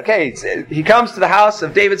good. Okay, he comes to the house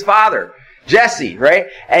of David's father, Jesse, right?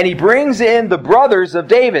 And he brings in the brothers of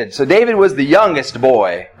David. So David was the youngest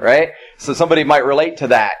boy, right? So somebody might relate to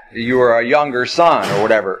that. You were a younger son or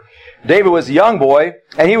whatever. David was a young boy,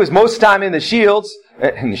 and he was most of the time in the fields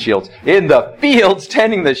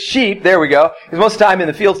tending the sheep. There we go. He was most of the time in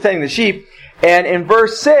the fields tending the sheep. And in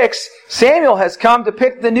verse 6, Samuel has come to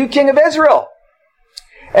pick the new king of Israel.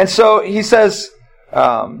 And so he says,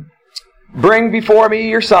 bring before me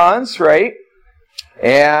your sons, right?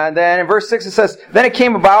 And then in verse 6 it says, then it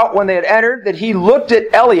came about when they had entered that he looked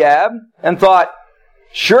at Eliab and thought,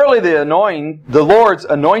 surely the Lord's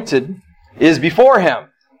anointed is before him.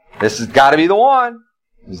 This has got to be the one.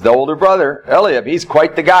 He's the older brother, Eliab. He's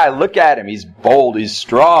quite the guy. Look at him. He's bold. He's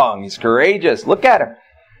strong. He's courageous. Look at him.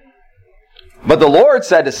 But the Lord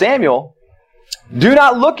said to Samuel, do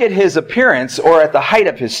not look at his appearance or at the height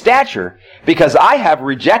of his stature, because I have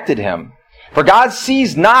rejected him. For God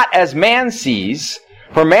sees not as man sees,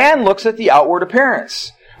 for man looks at the outward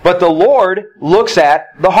appearance, but the Lord looks at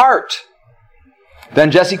the heart.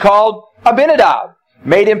 Then Jesse called Abinadab,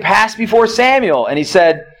 made him pass before Samuel, and he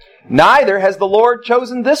said, neither has the Lord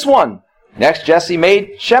chosen this one. Next Jesse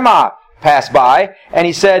made Shema pass by, and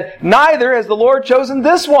he said, neither has the Lord chosen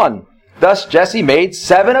this one. Thus Jesse made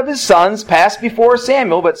 7 of his sons pass before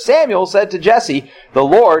Samuel, but Samuel said to Jesse, the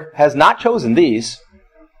Lord has not chosen these.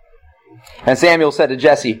 And Samuel said to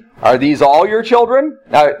Jesse, "Are these all your children?"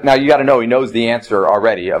 Now you got to know he knows the answer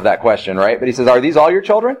already of that question, right? But he says, "Are these all your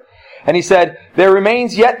children?" And he said, "There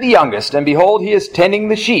remains yet the youngest, and behold, he is tending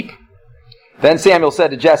the sheep." Then Samuel said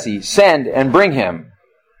to Jesse, "Send and bring him,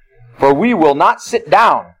 for we will not sit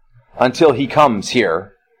down until he comes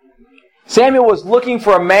here." Samuel was looking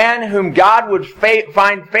for a man whom God would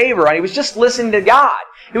find favor on. He was just listening to God.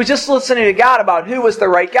 He was just listening to God about who was the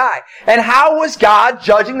right guy. And how was God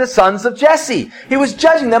judging the sons of Jesse? He was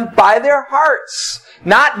judging them by their hearts,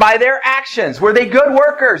 not by their actions. Were they good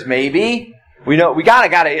workers? Maybe. We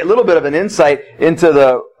got a little bit of an insight into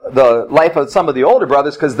the life of some of the older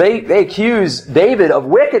brothers, because they accuse David of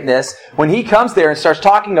wickedness when he comes there and starts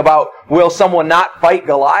talking about, will someone not fight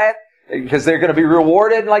Goliath? Because they're going to be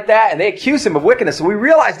rewarded like that, and they accuse him of wickedness. So we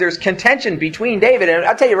realize there's contention between David, and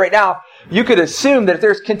I'll tell you right now, you could assume that if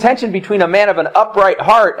there's contention between a man of an upright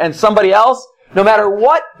heart and somebody else, no matter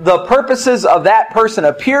what the purposes of that person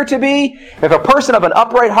appear to be, if a person of an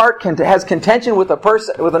upright heart has contention with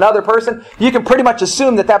another person, you can pretty much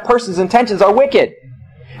assume that that person's intentions are wicked.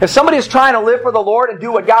 If somebody is trying to live for the Lord and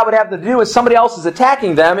do what God would have them to do, and somebody else is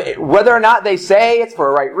attacking them, whether or not they say it's for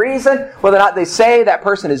a right reason, whether or not they say that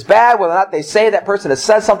person is bad, whether or not they say that person has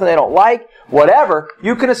said something they don't like, whatever,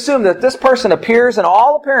 you can assume that this person appears in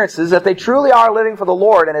all appearances, if they truly are living for the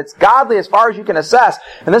Lord, and it's godly as far as you can assess,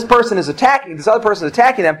 and this other person is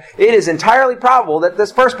attacking them, it is entirely probable that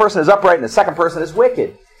this first person is upright and the second person is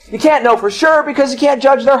wicked. You can't know for sure because you can't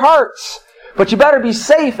judge their hearts. But you better be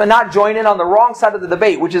safe and not join in on the wrong side of the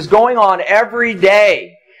debate, which is going on every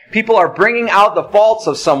day. People are bringing out the faults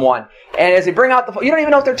of someone. And as they bring out the faults, you don't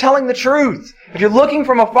even know if they're telling the truth. If you're looking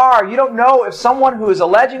from afar, you don't know if someone who is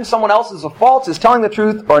alleging someone else's faults is telling the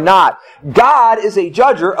truth or not. God is a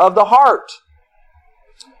judger of the heart.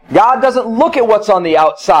 God doesn't look at what's on the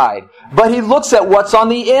outside, but He looks at what's on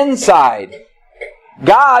the inside.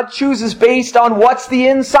 God chooses based on what's the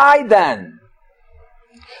inside then.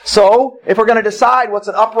 So, if we're going to decide what's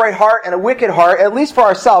an upright heart and a wicked heart, at least for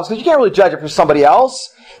ourselves, because you can't really judge it for somebody else,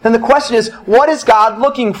 then the question is, what is God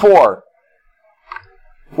looking for?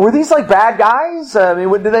 Were these like bad guys? I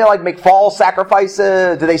mean, did they like make false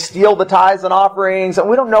sacrifices? Did they steal the tithes and offerings? And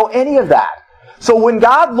we don't know any of that. So when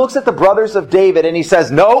God looks at the brothers of David and He says,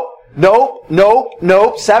 nope, nope, nope,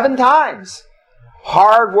 nope, 7 times.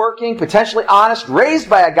 Hard-working, potentially honest, raised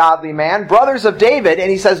by a godly man, brothers of David,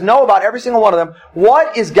 and He says no about every single one of them.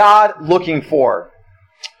 What is God looking for?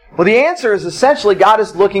 Well, the answer is essentially God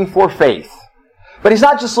is looking for faith. But He's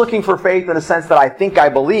not just looking for faith in the sense that I think I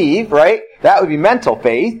believe, right? That would be mental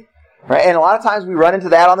faith, right? And a lot of times we run into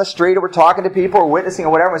that on the street, or we're talking to people, or witnessing,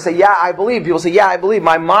 or whatever, and say, yeah, I believe. People say, yeah, I believe.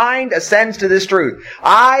 My mind ascends to this truth.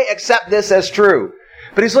 I accept this as true.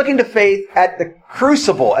 But He's looking to faith at the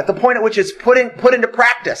crucible, at the point at which it's put into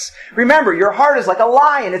practice. Remember, your heart is like a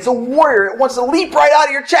lion. It's a warrior. It wants to leap right out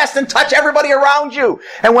of your chest and touch everybody around you.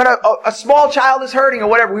 And when a small child is hurting or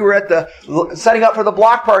whatever, we were at setting up for the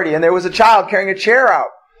block party, and there was a child carrying a chair out.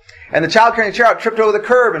 And the child carrying the chair out tripped over the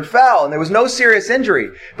curb and fell, and there was no serious injury.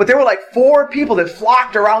 But there were like 4 people that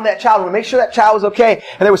flocked around that child to make sure that child was okay.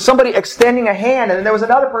 And there was somebody extending a hand, and then there was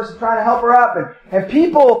another person trying to help her up. And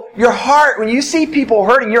people, your heart, when you see people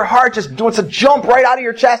hurting, your heart just wants to jump right out of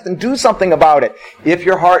your chest and do something about it. If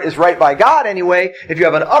your heart is right by God anyway, if you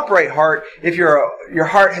have an upright heart, if your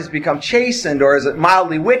heart has become chastened, or is it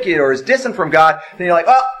mildly wicked, or is distant from God, then you're like,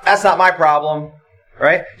 oh, that's not my problem.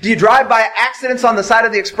 Right? Do you drive by accidents on the side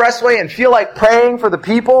of the expressway and feel like praying for the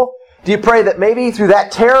people? Do you pray that maybe through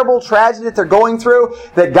that terrible tragedy that they're going through,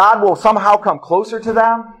 that God will somehow come closer to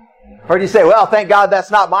them? Or do you say, well, thank God that's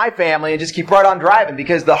not my family, and just keep right on driving?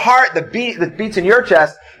 Because the heart, the beat that beats in your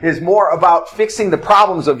chest is more about fixing the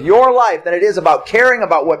problems of your life than it is about caring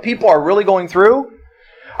about what people are really going through.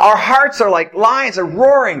 Our hearts are like lions, they're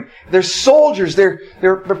roaring. They're soldiers, they're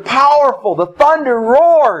powerful. The thunder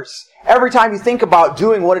roars every time you think about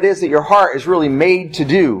doing what it is that your heart is really made to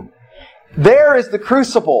do. There is the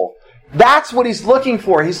crucible. That's what He's looking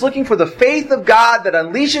for. He's looking for the faith of God that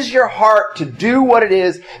unleashes your heart to do what it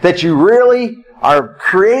is that you really are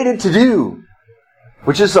created to do.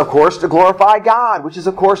 Which is, of course, to glorify God. Which is,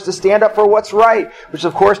 of course, to stand up for what's right. Which is,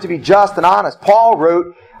 of course, to be just and honest. Paul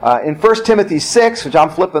wrote in 1 Timothy 6, which I'm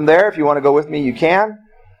flipping there. If you want to go with me, you can.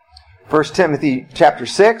 1 Timothy chapter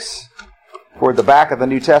 6, toward the back of the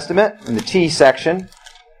New Testament, in the T section.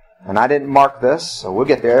 And I didn't mark this, so we'll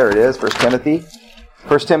get there. There it is, 1 Timothy.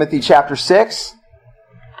 1 Timothy chapter 6.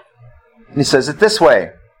 And he says it this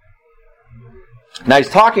way. Now he's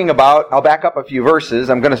talking about, I'll back up a few verses.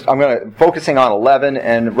 I'm going to focusing on 11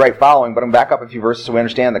 and right following, but I'm back up a few verses so we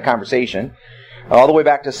understand the conversation. all the way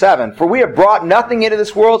back to 7. For we have brought nothing into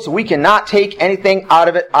this world, so we cannot take anything out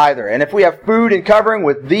of it either. And if we have food and covering,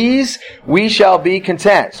 with these we shall be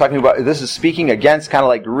content. Talking about, this is speaking against kind of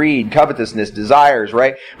like greed, covetousness, desires,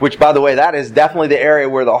 right? Which, by the way, that is definitely the area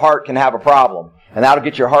where the heart can have a problem. And that'll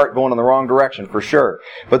get your heart going in the wrong direction, for sure.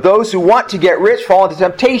 But those who want to get rich fall into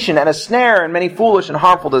temptation and a snare and many foolish and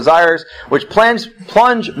harmful desires, which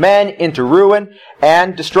plunge men into ruin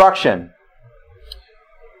and destruction.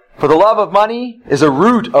 For the love of money is a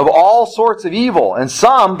root of all sorts of evil, and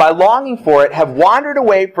some, by longing for it, have wandered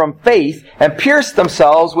away from faith and pierced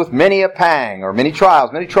themselves with many a pang, or many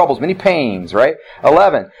trials, many troubles, many pains, right?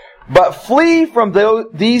 11. But flee from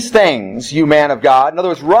these things, you man of God. In other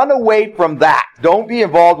words, run away from that. Don't be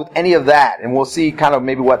involved with any of that. And we'll see kind of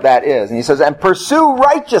maybe what that is. And he says, and pursue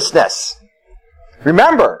righteousness.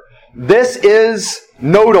 Remember, this is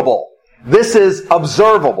notable. This is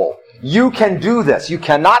observable. You can do this. You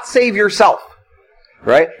cannot save yourself.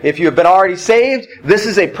 Right? If you have been already saved, this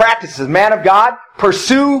is a practice. As man of God,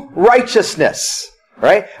 pursue righteousness.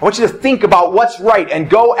 Right? I want you to think about what's right and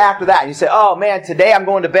go after that. And you say, oh man, today I'm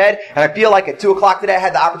going to bed and I feel like at 2 o'clock today I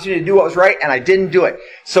had the opportunity to do what was right and I didn't do it.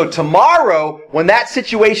 So tomorrow, when that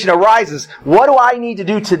situation arises, what do I need to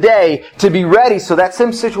do today to be ready so that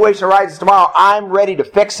same situation arises tomorrow? I'm ready to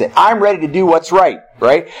fix it. I'm ready to do what's right.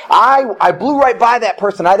 Right? I blew right by that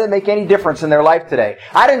person. I didn't make any difference in their life today.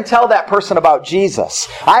 I didn't tell that person about Jesus.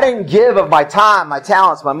 I didn't give of my time, my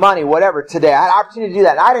talents, my money, whatever today. I had an opportunity to do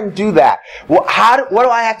that. And I didn't do that. Well, what do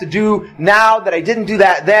I have to do now that I didn't do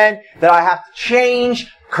that then? That I have to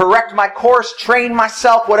change, correct my course, train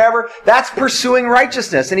myself, whatever. That's pursuing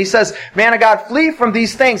righteousness. And he says, man of God, flee from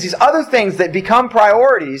these things, these other things that become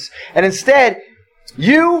priorities. And instead,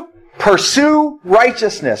 you pursue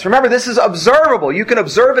righteousness. Remember, this is observable. You can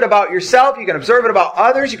observe it about yourself. You can observe it about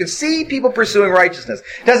others. You can see people pursuing righteousness.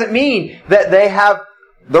 It doesn't mean that they have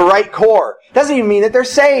the right core. It doesn't even mean that they're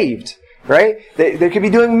saved. Right? They could be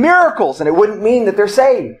doing miracles, and it wouldn't mean that they're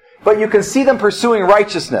saved. But you can see them pursuing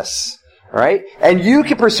righteousness. Right? And you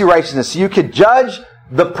can pursue righteousness. You can judge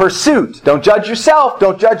the pursuit. Don't judge yourself.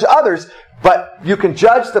 Don't judge others. But you can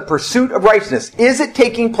judge the pursuit of righteousness. Is it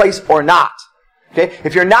taking place or not? Okay?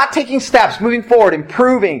 If you're not taking steps, moving forward,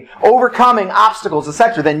 improving, overcoming obstacles,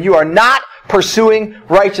 etc., then you are not pursuing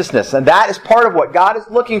righteousness. And that is part of what God is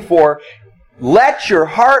looking for. Let your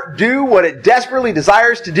heart do what it desperately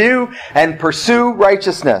desires to do and pursue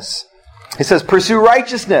righteousness. He says, pursue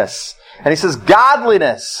righteousness. And he says,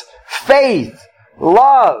 godliness, faith,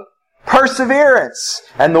 love, perseverance.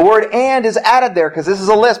 And the word and is added there because this is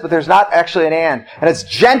a list, but there's not actually an and. And it's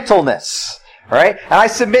gentleness. Right? And I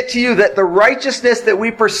submit to you that the righteousness that we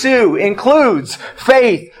pursue includes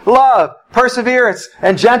faith, love, perseverance,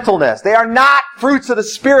 and gentleness. They are not fruits of the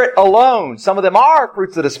Spirit alone. Some of them are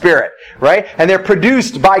fruits of the Spirit, right? And they're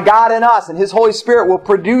produced by God in us, and His Holy Spirit will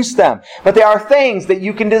produce them. But they are things that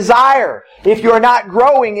you can desire. If you are not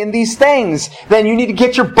growing in these things, then you need to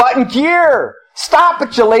get your butt in gear. Stop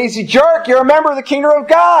it, you lazy jerk. You're a member of the kingdom of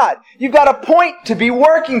God. You've got a point to be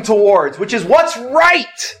working towards, which is what's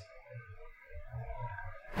right.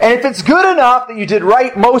 And if it's good enough that you did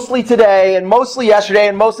right mostly today and mostly yesterday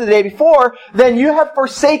and mostly the day before, then you have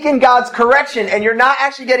forsaken God's correction and you're not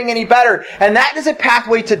actually getting any better. And that is a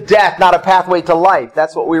pathway to death, not a pathway to life.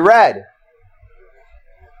 That's what we read.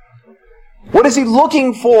 What is He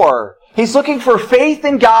looking for? He's looking for faith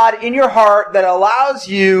in God in your heart that allows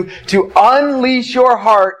you to unleash your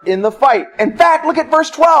heart in the fight. In fact, look at verse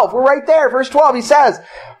 12. We're right there. Verse 12, he says,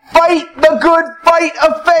 fight the good fight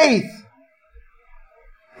of faith.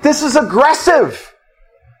 This is aggressive.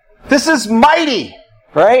 This is mighty,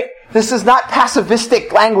 right? This is not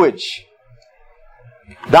pacifistic language.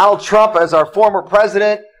 Donald Trump, as our former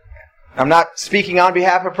president, I'm not speaking on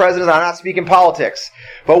behalf of presidents, I'm not speaking politics.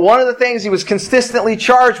 But one of the things he was consistently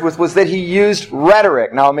charged with was that he used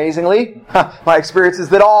rhetoric. Now, amazingly, my experience is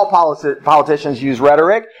that all politicians use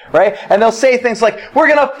rhetoric, right? And they'll say things like, we're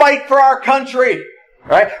going to fight for our country,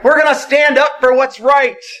 right? We're going to stand up for what's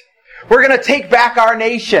right. We're going to take back our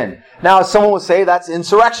nation. Now, someone would say that's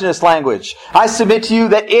insurrectionist language. I submit to you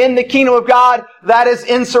that in the kingdom of God, that is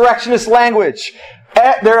insurrectionist language.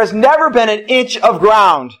 There has never been an inch of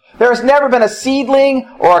ground. There has never been a seedling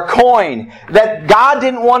or a coin that God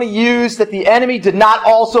didn't want to use that the enemy did not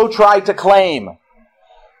also try to claim.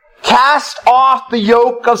 Cast off the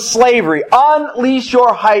yoke of slavery. Unleash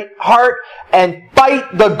your heart and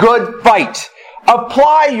fight the good fight.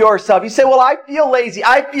 Apply yourself. You say, well, I feel lazy.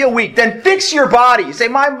 I feel weak. Then fix your body. You say,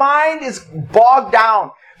 my mind is bogged down,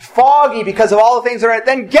 foggy because of all the things that are in it.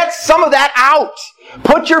 Then get some of that out.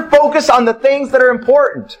 Put your focus on the things that are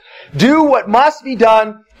important. Do what must be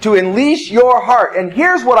done to unleash your heart. And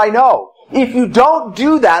here's what I know. If you don't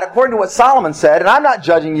do that, according to what Solomon said, and I'm not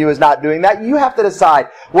judging you as not doing that, you have to decide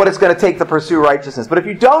what it's going to take to pursue righteousness. But if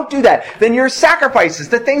you don't do that, then your sacrifices,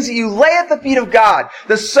 the things that you lay at the feet of God,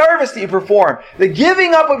 the service that you perform, the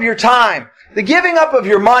giving up of your time, the giving up of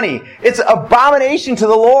your money, it's abomination to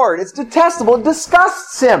the Lord. It's detestable. It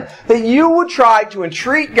disgusts Him that you would try to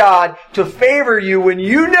entreat God to favor you when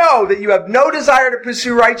you know that you have no desire to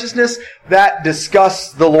pursue righteousness. That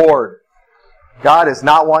disgusts the Lord. God is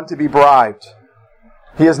not one to be bribed.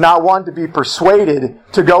 He is not one to be persuaded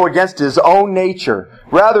to go against His own nature.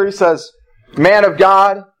 Rather, He says, man of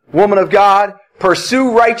God, woman of God,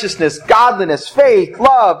 pursue righteousness, godliness, faith,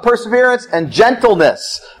 love, perseverance, and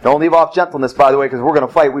gentleness. Don't leave off gentleness, by the way, because we're going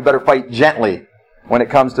to fight. We better fight gently when it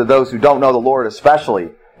comes to those who don't know the Lord especially.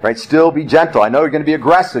 Right? Still be gentle. I know you're going to be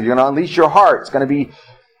aggressive. You're going to unleash your heart. It's going to be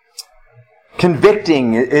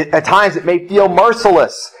convicting. At times it may feel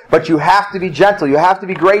merciless. But you have to be gentle. You have to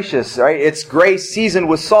be gracious. Right? It's grace seasoned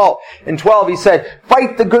with salt. In 12 he said,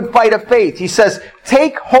 fight the good fight of faith. He says,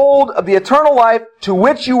 take hold of the eternal life to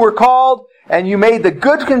which you were called, and you made the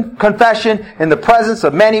good confession in the presence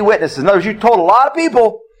of many witnesses. In other words, you told a lot of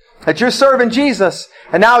people that you're serving Jesus.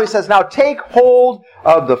 And now he says, now take hold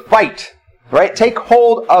of the fight. Right? Take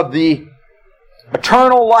hold of the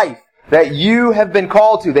eternal life that you have been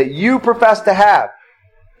called to, that you profess to have.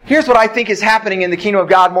 Here's what I think is happening in the kingdom of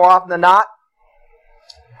God more often than not.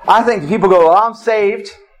 I think people go, well, I'm saved.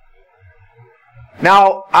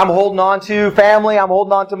 Now I'm holding on to family, I'm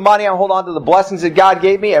holding on to money, I'm holding on to the blessings that God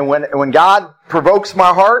gave me, and when God provokes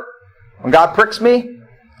my heart, when God pricks me,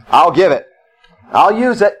 I'll give it. I'll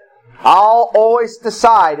use it. I'll always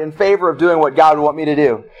decide in favor of doing what God would want me to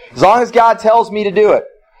do. As long as God tells me to do it.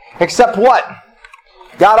 Except what?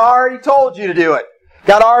 God already told you to do it.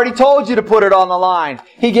 God already told you to put it on the line.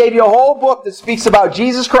 He gave you a whole book that speaks about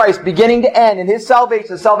Jesus Christ beginning to end and His salvation,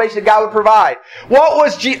 the salvation that God would provide. What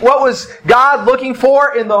was God looking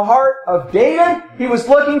for in the heart of David? He was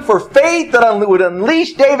looking for faith that would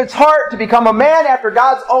unleash David's heart to become a man after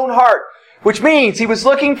God's own heart. Which means He was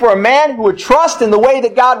looking for a man who would trust in the way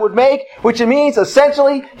that God would make, which means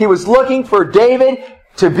essentially He was looking for David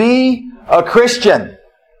to be a Christian.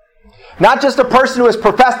 Not just a person who has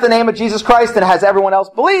professed the name of Jesus Christ and has everyone else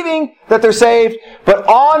believing that they're saved, but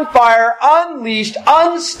on fire, unleashed,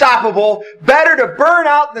 unstoppable, better to burn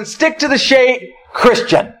out than stick to the shade,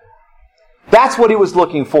 Christian. That's what he was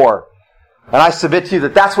looking for. And I submit to you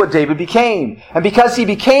that that's what David became. And because he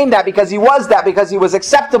became that, because he was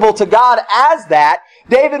acceptable to God as that,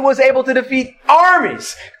 David was able to defeat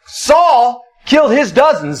armies. Saul killed his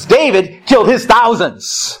dozens. David killed his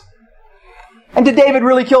thousands. And did David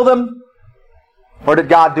really kill them? Or did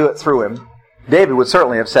God do it through him? David would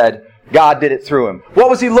certainly have said, God did it through him.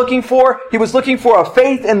 What was he looking for? He was looking for a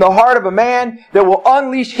faith in the heart of a man that will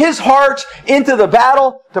unleash his heart into the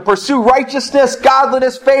battle to pursue righteousness,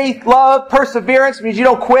 godliness, faith, love, perseverance means you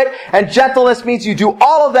don't quit, and gentleness means you do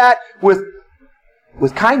all of that with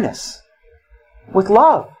kindness, with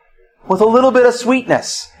love, with a little bit of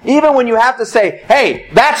sweetness. Even when you have to say,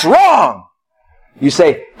 hey, that's wrong, you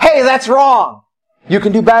say, hey, that's wrong. You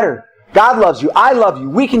can do better. God loves you. I love you.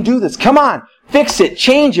 We can do this. Come on. Fix it.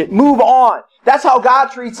 Change it. Move on. That's how God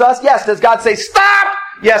treats us. Yes, does God say stop?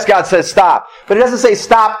 Yes, God says stop. But He doesn't say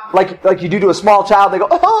stop like you do to a small child. They go,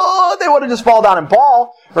 oh, they want to just fall down and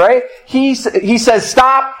bawl, right? He says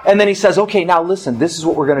stop, and then He says, okay, now listen, this is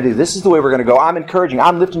what we're going to do. This is the way we're going to go. I'm encouraging.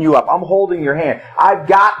 I'm lifting you up. I'm holding your hand. I've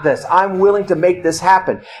got this. I'm willing to make this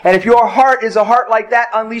happen. And if your heart is a heart like that,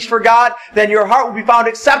 unleashed for God, then your heart will be found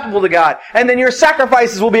acceptable to God. And then your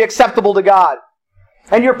sacrifices will be acceptable to God.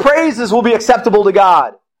 And your praises will be acceptable to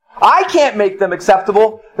God. I can't make them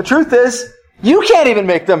acceptable. The truth is, you can't even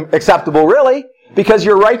make them acceptable, really, because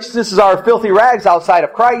your righteousnesses are filthy rags outside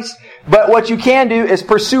of Christ. But what you can do is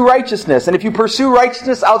pursue righteousness. And if you pursue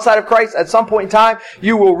righteousness outside of Christ, at some point in time,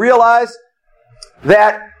 you will realize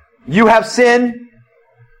that you have sinned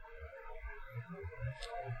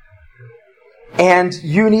and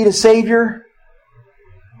you need a Savior,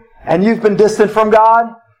 and you've been distant from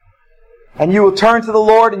God, and you will turn to the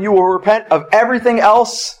Lord and you will repent of everything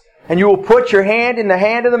else. And you will put your hand in the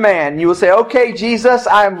hand of the man. And you will say, okay, Jesus,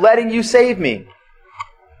 I am letting you save me.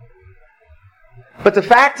 But the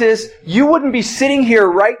fact is, you wouldn't be sitting here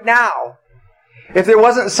right now if there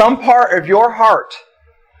wasn't some part of your heart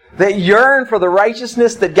that yearned for the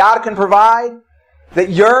righteousness that God can provide, that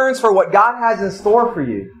yearns for what God has in store for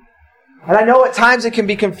you. And I know at times it can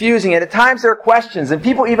be confusing, and at times there are questions, and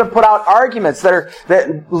people even put out arguments that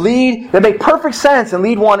make perfect sense and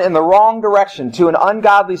lead one in the wrong direction to an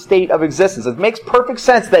ungodly state of existence. It makes perfect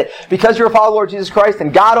sense that because you're a follower of Lord Jesus Christ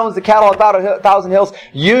and God owns the cattle on about 1,000 hills,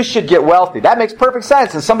 you should get wealthy. That makes perfect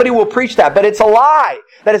sense, and somebody will preach that, but it's a lie.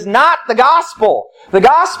 That is not the gospel. The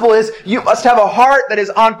gospel is you must have a heart that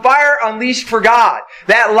is on fire, unleashed for God.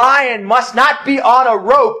 That lion must not be on a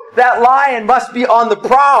rope. That lion must be on the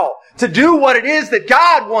prowl to do what it is that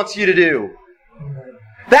God wants you to do.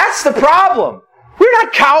 That's the problem. We're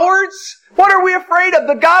not cowards. What are we afraid of?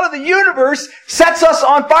 The God of the universe sets us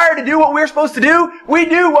on fire to do what we're supposed to do. We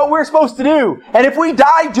do what we're supposed to do. And if we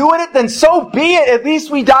die doing it, then so be it. At least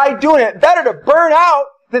we die doing it. Better to burn out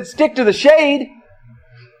than stick to the shade.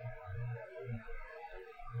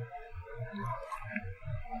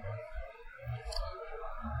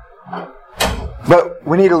 But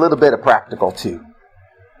we need a little bit of practical too.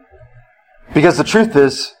 Because the truth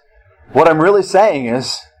is, what I'm really saying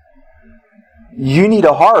is, you need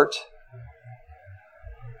a heart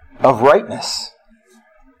of rightness.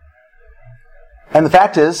 And the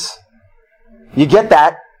fact is, you get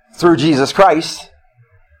that through Jesus Christ,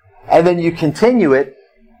 and then you continue it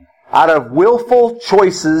out of willful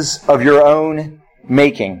choices of your own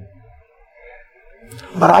making.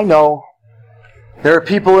 But I know there are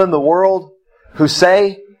people in the world who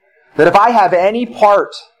say that if I have any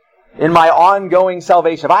part in my ongoing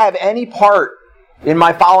salvation, if I have any part in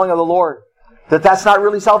my following of the Lord, that's not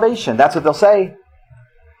really salvation. That's what they'll say.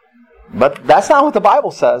 But that's not what the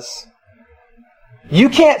Bible says. You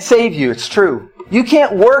can't save you, it's true. You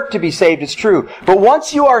can't work to be saved, it's true. But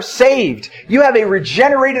once you are saved, you have a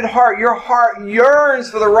regenerated heart. Your heart yearns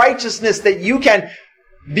for the righteousness that you can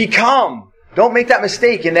become. Don't make that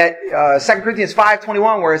mistake in that 2 Corinthians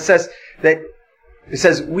 5:21 where it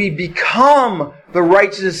says we become the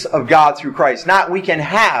righteousness of God through Christ. Not we can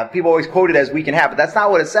have. People always quote it as we can have, but that's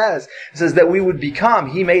not what it says. It says that we would become.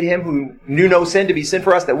 He made Him who knew no sin to be sin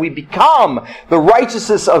for us, that we become the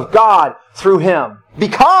righteousness of God through Him.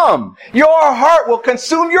 Become. Your heart will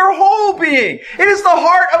consume your whole being. It is the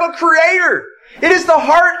heart of a creator. It is the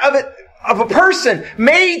heart of a person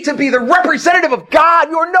made to be the representative of God.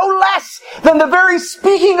 You are no less than the very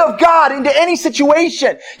speaking of God into any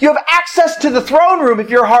situation. You have access to the throne room if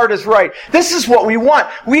your heart is right. This is what we want.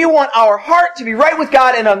 We want our heart to be right with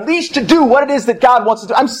God and unleashed to do what it is that God wants us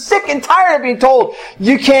to do. I'm sick and tired of being told,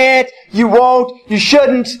 you can't, you won't, you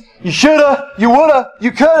shouldn't, you shoulda, you woulda,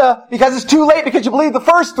 you coulda, because it's too late because you believe the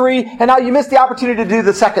first three and now you missed the opportunity to do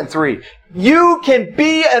the second three. You can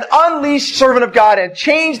be an unleashed servant of God and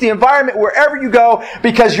change the environment wherever you go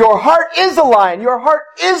because your heart is a lion. Your heart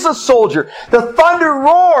is a soldier. The thunder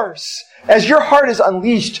roars as your heart is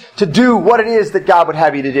unleashed to do what it is that God would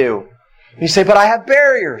have you to do. You say, but I have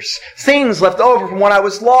barriers, things left over from when I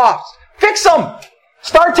was lost. Fix them.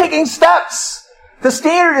 Start taking steps. The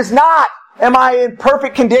standard is not, am I in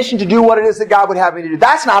perfect condition to do what it is that God would have me to do?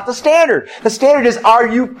 That's not the standard. The standard is, are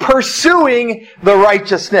you pursuing the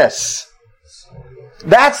righteousness?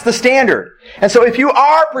 That's the standard. And so if you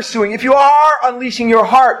are pursuing, if you are unleashing your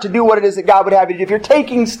heart to do what it is that God would have you to do, if you're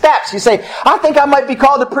taking steps, you say, I think I might be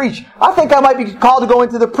called to preach. I think I might be called to go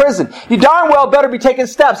into the prison. You darn well better be taking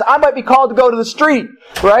steps. I might be called to go to the street,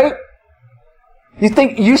 right?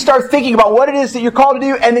 You start thinking about what it is that you're called to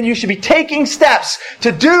do, and then you should be taking steps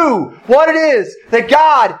to do what it is that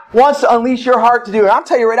God wants to unleash your heart to do. And I'll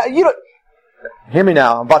tell you right now, hear me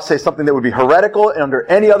now. I'm about to say something that would be heretical under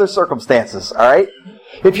any other circumstances, alright?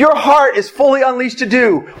 If your heart is fully unleashed to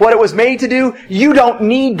do what it was made to do, you don't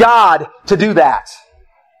need God to do that.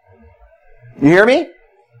 You hear me?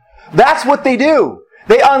 That's what they do.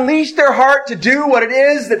 They unleash their heart to do what it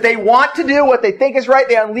is that they want to do, what they think is right.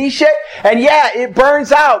 They unleash it, and yeah, it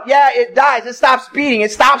burns out. Yeah, it dies. It stops beating.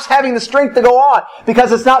 It stops having the strength to go on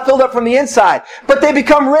because it's not filled up from the inside. But they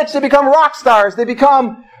become rich. They become rock stars. They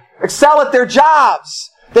excel at their jobs.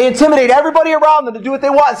 They intimidate everybody around them to do what they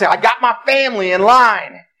want and say, I got my family in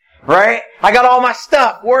line, right? I got all my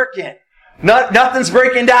stuff working. Nothing's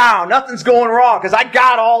breaking down. Nothing's going wrong because I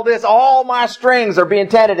got all this. All my strings are being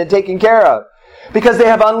tended and taken care of because they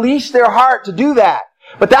have unleashed their heart to do that.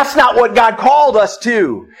 But that's not what God called us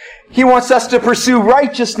to. He wants us to pursue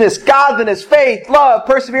righteousness, godliness, faith, love,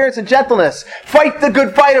 perseverance, and gentleness. Fight the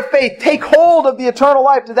good fight of faith. Take hold of the eternal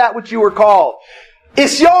life to that which you were called.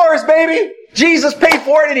 It's yours, baby. Jesus paid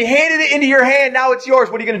for it and He handed it into your hand. Now it's yours.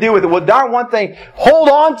 What are you going to do with it? Well, darn one thing. Hold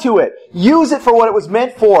on to it. Use it for what it was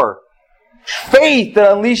meant for. Faith that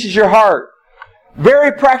unleashes your heart.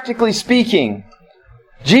 Very practically speaking,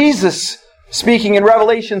 Jesus speaking in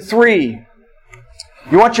Revelation 3.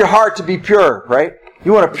 You want your heart to be pure, right?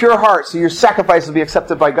 You want a pure heart so your sacrifice will be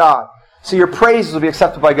accepted by God. So your praises will be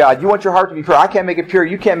accepted by God. You want your heart to be pure. I can't make it pure.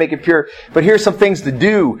 You can't make it pure. But here's some things to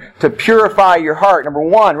do to purify your heart. Number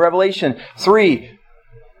 1, Revelation 3,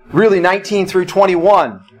 really 19 through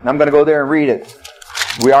 21. And I'm going to go there and read it.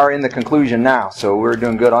 We are in the conclusion now, so we're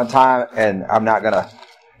doing good on time, and I'm not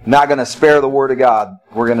going to spare the Word of God.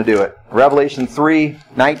 We're going to do it. Revelation 3,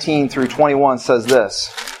 19 through 21 says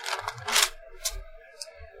this.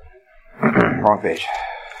 Wrong page.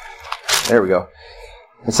 There we go.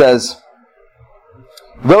 It says,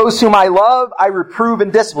 those whom I love, I reprove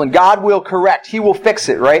and discipline. God will correct. He will fix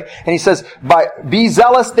it, right? And he says, be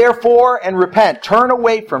zealous therefore and repent.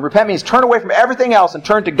 Repent means turn away from everything else and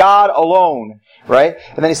turn to God alone, right?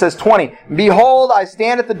 And then he says 20, behold, I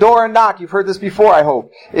stand at the door and knock. You've heard this before, I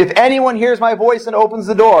hope. If anyone hears my voice and opens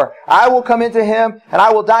the door, I will come into him and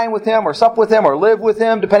I will dine with him or sup with him or live with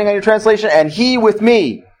him, depending on your translation, and he with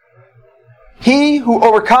me. He who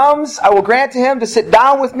overcomes, I will grant to him to sit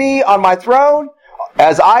down with me on my throne,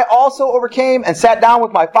 as I also overcame and sat down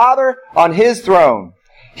with my Father on his throne.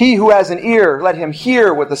 He who has an ear, let him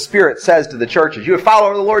hear what the Spirit says to the churches. You a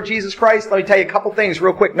follower of the Lord Jesus Christ? Let me tell you a couple things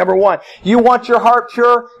real quick. Number 1, you want your heart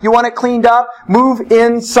pure? You want it cleaned up? Move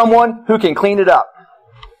in someone who can clean it up.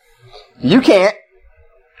 You can't,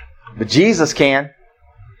 but Jesus can.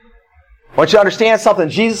 I want you to understand something.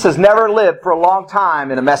 Jesus has never lived for a long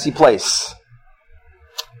time in a messy place.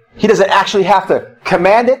 He doesn't actually have to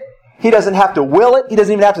command it. He doesn't have to will it. He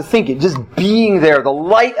doesn't even have to think it. Just being there, the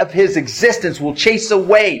light of His existence will chase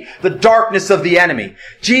away the darkness of the enemy.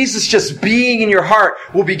 Jesus just being in your heart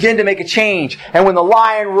will begin to make a change. And when the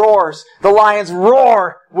lion roars, the lion's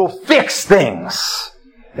roar will fix things.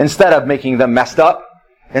 Instead of making them messed up,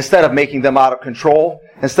 instead of making them out of control,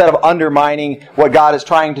 instead of undermining what God is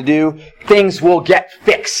trying to do, things will get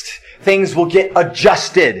fixed. Things will get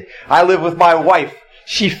adjusted. I live with my wife.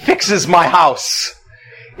 She fixes my house.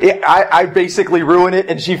 I basically ruin it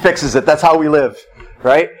and she fixes it. That's how we live.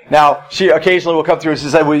 Right? Now, she occasionally will come through and she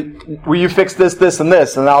said, will you fix this, this, and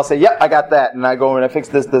this? And I'll say, yep, I got that. And I go and I fix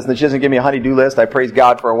this, and then she doesn't give me a honey-do list. I praise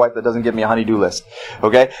God for a wife that doesn't give me a honey-do list.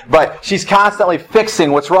 Okay? But she's constantly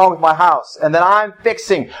fixing what's wrong with my house. And then I'm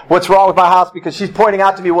fixing what's wrong with my house because she's pointing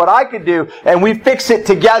out to me what I could do. And we fix it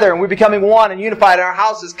together and we're becoming one and unified. And our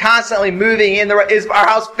house is constantly moving in the right. Is our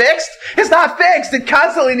house fixed? It's not fixed. It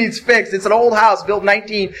constantly needs fixed. It's an old house built in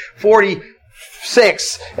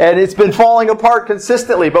 1946, and it's been falling apart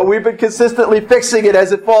consistently, but we've been consistently fixing it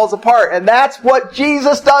as it falls apart. And that's what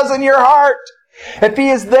Jesus does in your heart. If He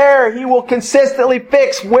is there, He will consistently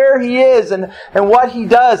fix where He is and what He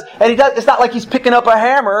does. And it's not like He's picking up a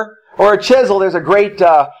hammer or a chisel. There's a great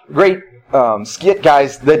skit,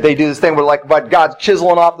 guys, that they do this thing where about God's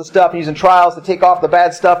chiseling off the stuff and using trials to take off the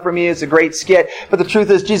bad stuff from you. It's a great skit. But the truth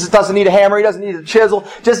is, Jesus doesn't need a hammer. He doesn't need a chisel.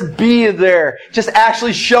 Just be there. Just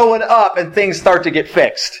actually showing up and things start to get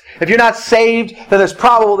fixed. If you're not saved, then it's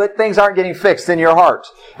probable that things aren't getting fixed in your heart.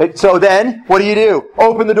 So then, what do?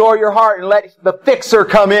 Open the door of your heart and let the fixer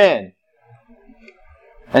come in.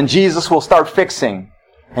 And Jesus will start fixing.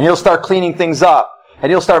 And He'll start cleaning things up. And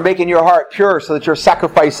He'll start making your heart pure so that your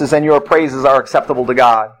sacrifices and your praises are acceptable to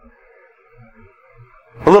God.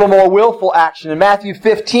 A little more willful action. In Matthew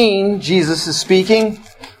 15, Jesus is speaking.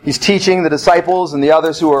 He's teaching the disciples and the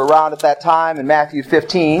others who were around at that time in Matthew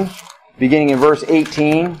 15, beginning in verse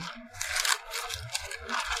 18.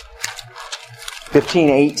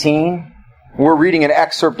 15:18. We're reading an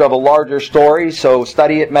excerpt of a larger story, so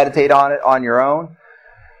study it, meditate on it on your own.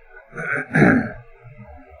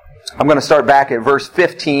 I'm going to start back at verse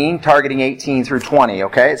 15, targeting 18 through 20,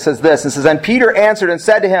 okay? It says this. It says, and Peter answered and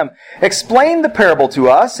said to him, explain the parable to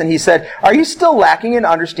us. And he said, are you still lacking in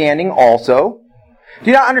understanding also? Do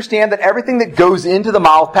you not understand that everything that goes into the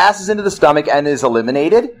mouth passes into the stomach and is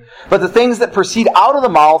eliminated? But the things that proceed out of the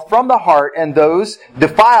mouth from the heart, and those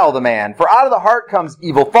defile the man. For out of the heart comes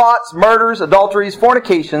evil thoughts, murders, adulteries,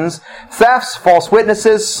 fornications, thefts, false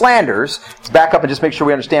witnesses, slanders. Let's back up and just make sure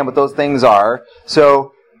we understand what those things are.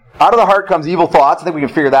 So, out of the heart comes evil thoughts. I think we can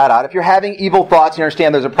figure that out. If you're having evil thoughts, you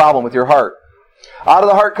understand there's a problem with your heart. Out of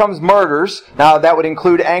the heart comes murders. Now, that would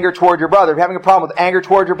include anger toward your brother. If you're having a problem with anger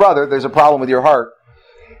toward your brother, there's a problem with your heart.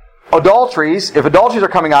 Adulteries. If adulteries are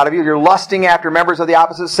coming out of you, you're lusting after members of the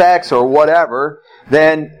opposite sex or whatever,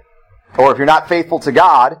 then, or if you're not faithful to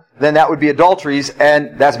God, then that would be adulteries,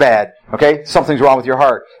 and that's bad. Okay? Something's wrong with your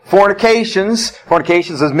heart. Fornications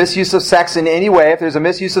is misuse of sex in any way. If there's a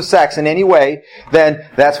misuse of sex in any way, then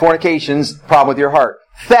that's fornication's problem with your heart.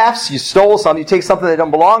 Thefts, you stole something, you take something that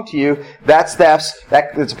doesn't belong to you, that's thefts.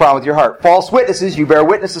 That's a problem with your heart. False witnesses, you bear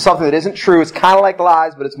witness to something that isn't true. It's kind of like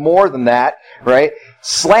lies, but it's more than that, right?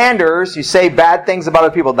 Slanders, you say bad things about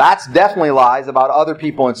other people. That's definitely lies about other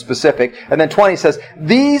people in specific. And then 20 says,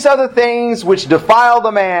 these are the things which defile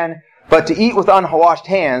the man, but to eat with unwashed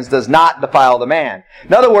hands does not defile the man.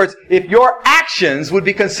 In other words, if your actions would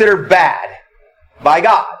be considered bad by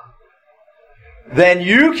God, then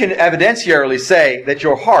you can evidentiarily say that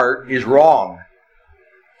your heart is wrong,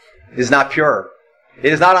 is not pure.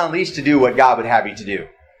 It is not unleashed to do what God would have you to do.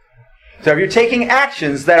 So if you're taking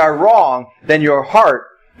actions that are wrong, then your heart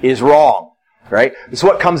is wrong, right? It's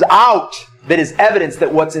what comes out that is evidence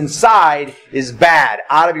that what's inside is bad.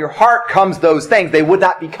 Out of your heart comes those things. They would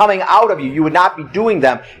not be coming out of you. You would not be doing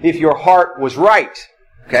them if your heart was right.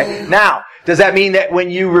 Okay? Now, does that mean that when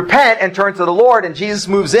you repent and turn to the Lord and Jesus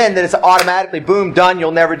moves in, that it's automatically, boom, done,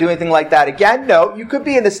 you'll never do anything like that again? No, you could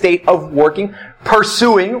be in the state of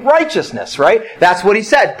pursuing righteousness, right? That's what he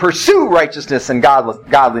said. Pursue righteousness and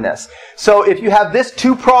godliness. So if you have this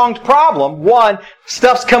two-pronged problem, one,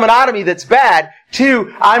 stuff's coming out of me that's bad.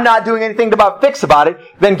 Two, I'm not doing anything to fix about it,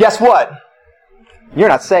 then guess what? You're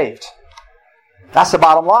not saved. That's the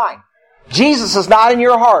bottom line. Jesus is not in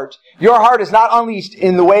your heart. Your heart is not unleashed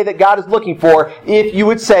in the way that God is looking for if you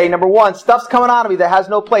would say, number one, stuff's coming out of me that has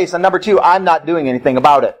no place, and number two, I'm not doing anything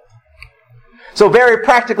about it. So very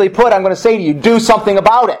practically put, I'm going to say to you, do something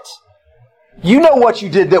about it. You know what you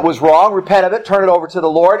did that was wrong, repent of it, turn it over to the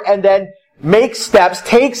Lord, and then make steps,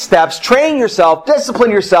 take steps, train yourself, discipline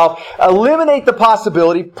yourself, eliminate the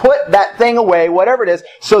possibility, put that thing away, whatever it is,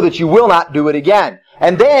 so that you will not do it again.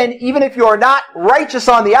 And then, even if you are not righteous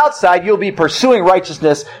on the outside, you'll be pursuing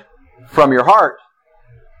righteousness from your heart.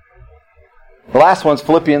 The last one's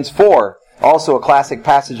Philippians 4, also a classic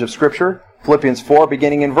passage of Scripture. Philippians 4,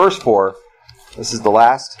 beginning in verse 4. This is the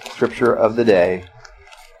last Scripture of the day.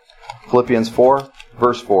 Philippians 4,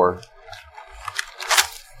 verse 4.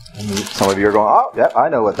 Some of you are going, oh, yeah, I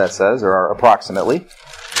know what that says, or approximately.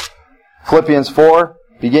 Philippians 4,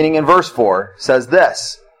 beginning in verse 4, says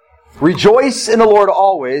this. Rejoice in the Lord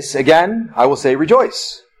always. Again, I will say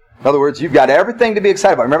rejoice. In other words, you've got everything to be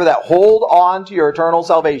excited about. Remember that, hold on to your eternal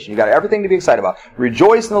salvation. You've got everything to be excited about.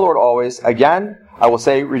 Rejoice in the Lord always. Again, I will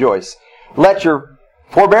say rejoice. Let your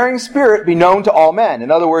forbearing spirit be known to all men. In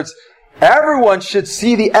other words, everyone should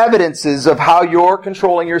see the evidences of how you're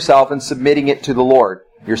controlling yourself and submitting it to the Lord.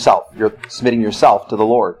 Yourself. You're submitting yourself to the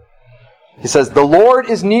Lord. He says, the Lord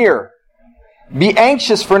is near. Be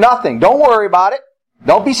anxious for nothing. Don't worry about it.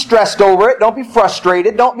 Don't be stressed over it. Don't be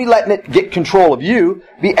frustrated. Don't be letting it get control of you.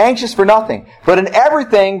 Be anxious for nothing. But in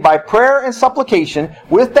everything, by prayer and supplication,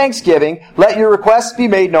 with thanksgiving, let your requests be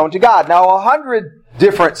made known to God. Now, 100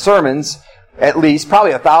 different sermons, at least,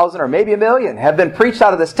 probably 1,000 or maybe 1,000,000, have been preached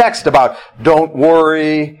out of this text about don't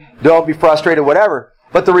worry, don't be frustrated, whatever.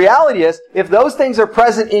 But the reality is, if those things are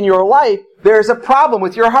present in your life, there's a problem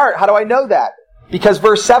with your heart. How do I know that? Because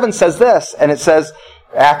verse 7 says this, and it says,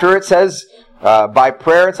 after it says, by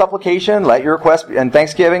prayer and supplication, let your request and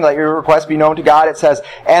thanksgiving, let your request be known to God. It says,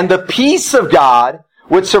 and the peace of God,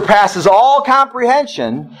 which surpasses all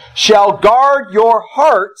comprehension, shall guard your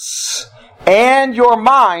hearts and your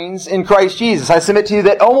minds in Christ Jesus. I submit to you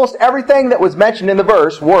that almost everything that was mentioned in the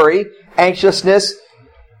verse, worry, anxiousness,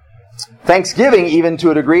 thanksgiving even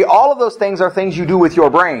to a degree, all of those things are things you do with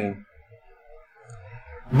your brain.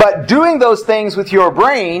 But doing those things with your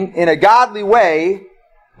brain in a godly way,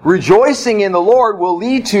 rejoicing in the Lord, will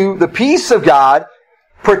lead to the peace of God,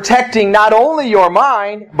 protecting not only your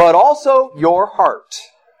mind, but also your heart.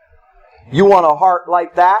 You want a heart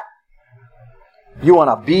like that? You want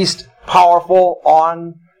a beast, powerful,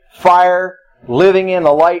 on fire, living in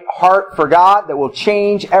the light heart for God that will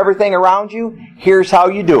change everything around you? Here's how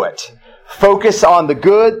you do it. Focus on the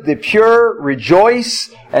good, the pure,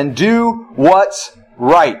 rejoice, and do what's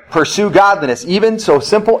right. Pursue godliness. Even so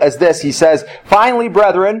simple as this, he says, finally,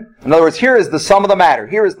 brethren, in other words, here is the sum of the matter.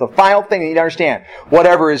 Here is the final thing that you need to understand.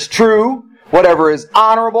 Whatever is true, whatever is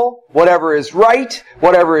honorable, whatever is right,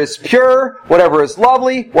 whatever is pure, whatever is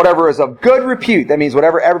lovely, whatever is of good repute. That means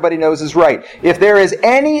whatever everybody knows is right. If there is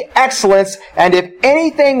any excellence, and if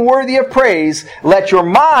anything worthy of praise, let your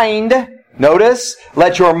mind, notice,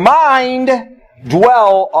 let your mind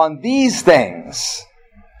dwell on these things.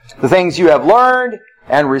 The things you have learned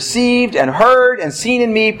and received and heard and seen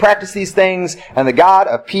in me, practice these things, and the God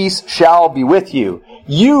of peace shall be with you.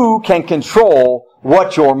 You can control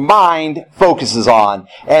what your mind focuses on.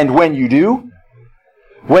 And when you do,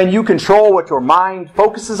 when you control what your mind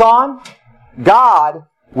focuses on, God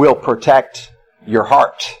will protect your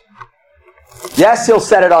heart. Yes, He'll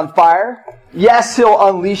set it on fire. Yes, He'll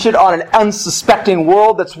unleash it on an unsuspecting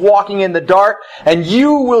world that's walking in the dark, and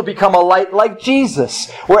you will become a light like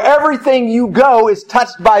Jesus, where everything you go is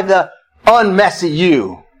touched by the unmessy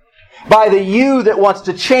you, by the you that wants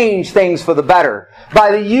to change things for the better,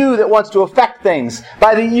 by the you that wants to affect things,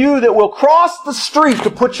 by the you that will cross the street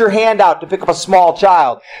to put your hand out to pick up a small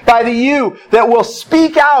child, by the you that will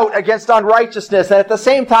speak out against unrighteousness and at the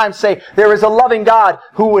same time say, there is a loving God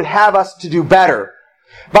who would have us to do better.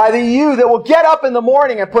 By the you that will get up in the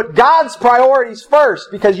morning and put God's priorities first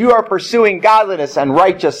because you are pursuing godliness and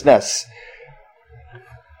righteousness.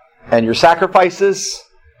 And your sacrifices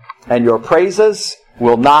and your praises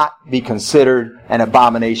will not be considered an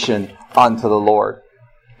abomination unto the Lord.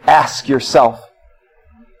 Ask yourself,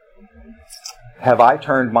 have I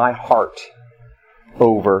turned my heart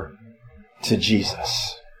over to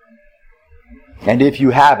Jesus? And if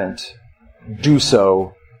you haven't, do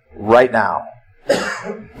so right now.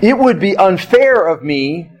 It would be unfair of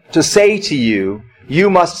me to say to you, you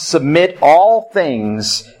must submit all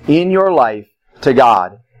things in your life to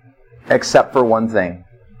God, except for one thing.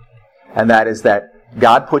 And that is that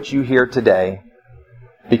God put you here today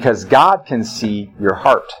because God can see your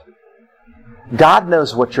heart. God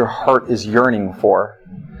knows what your heart is yearning for.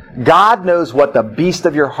 God knows what the beast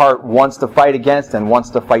of your heart wants to fight against and wants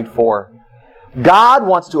to fight for. God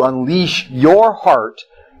wants to unleash your heart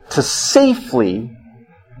to safely,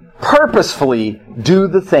 purposefully do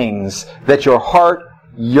the things that your heart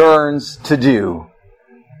yearns to do.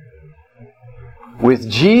 With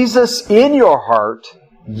Jesus in your heart,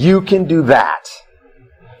 you can do that.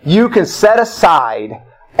 You can set aside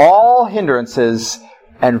all hindrances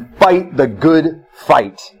and fight the good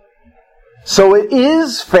fight. So it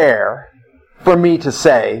is fair for me to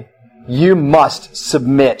say, you must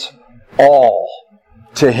submit all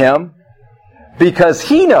to Him. Because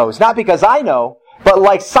He knows, not because I know, but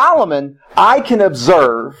like Solomon, I can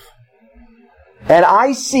observe and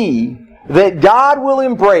I see that God will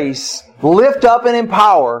embrace, lift up and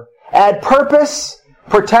empower, add purpose,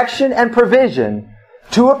 protection, and provision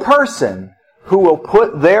to a person who will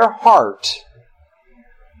put their heart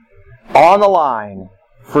on the line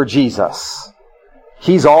for Jesus.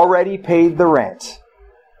 He's already paid the rent.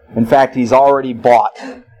 In fact, He's already bought.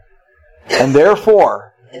 And therefore,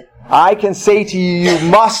 I can say to you, you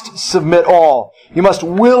must submit all. You must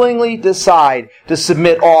willingly decide to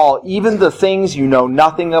submit all, even the things you know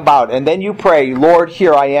nothing about. And then you pray, Lord,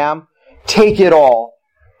 here I am. Take it all.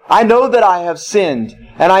 I know that I have sinned,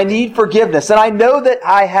 and I need forgiveness, and I know that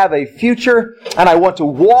I have a future, and I want to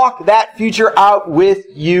walk that future out with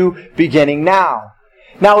you beginning now.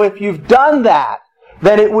 Now, if you've done that,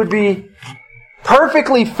 then it would be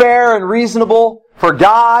perfectly fair and reasonable for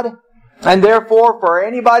God, and therefore for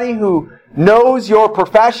anybody who knows your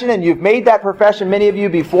profession, and you've made that profession, many of you,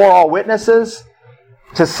 before all witnesses,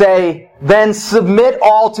 to say, then submit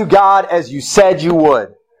all to God as you said you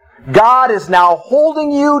would. God is now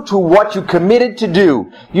holding you to what you committed to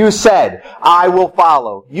do. You said, I will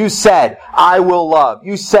follow. You said, I will love.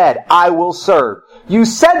 You said, I will serve. You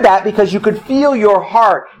said that because you could feel your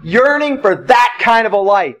heart yearning for that kind of a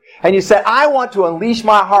life. And you said, I want to unleash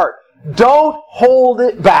my heart. Don't hold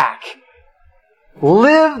it back.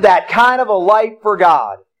 Live that kind of a life for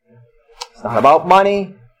God. It's not about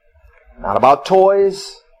money, not about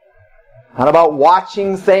toys, not about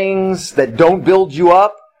watching things that don't build you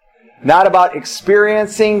up, not about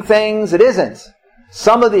experiencing things. It isn't.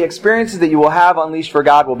 Some of the experiences that you will have unleashed for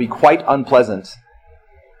God will be quite unpleasant.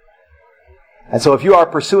 And so if you are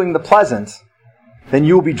pursuing the pleasant, then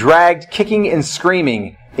you will be dragged kicking and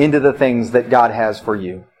screaming into the things that God has for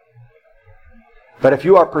you. But if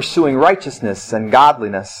you are pursuing righteousness and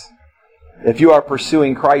godliness, if you are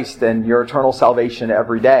pursuing Christ and your eternal salvation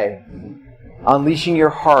every day, unleashing your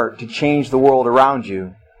heart to change the world around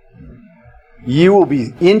you, you will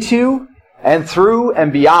be into and through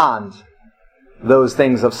and beyond those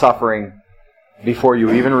things of suffering before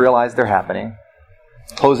you even realize they're happening.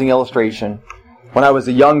 Closing illustration. When I was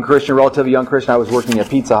a young Christian, relatively young Christian, I was working at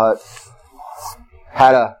Pizza Hut.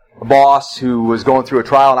 Had a boss who was going through a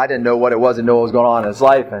trial, and I didn't know what it was, didn't know what was going on in his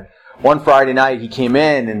life. And one Friday night, he came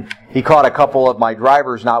in, and he caught a couple of my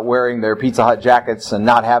drivers not wearing their Pizza Hut jackets and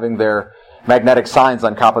not having their magnetic signs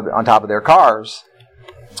on top of their cars.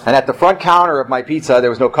 And at the front counter of my pizza, there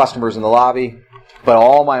was no customers in the lobby, but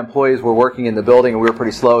all my employees were working in the building, and we were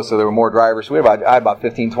pretty slow, so there were more drivers. So I had about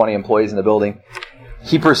 15, 20 employees in the building.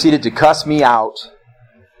 He proceeded to cuss me out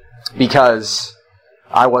because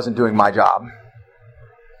I wasn't doing my job.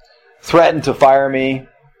 Threatened to fire me,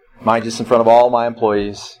 mind just in front of all my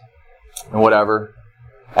employees, and whatever.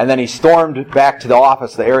 And then he stormed back to the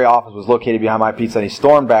office. The area office was located behind my pizza, and he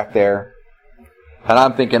stormed back there. And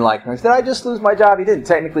I'm thinking like, did I just lose my job? He didn't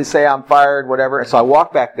technically say I'm fired, whatever. And so I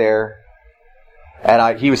walked back there,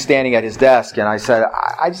 and he was standing at his desk, and I said,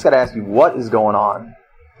 I just got to ask you, what is going on?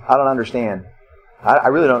 I don't understand. I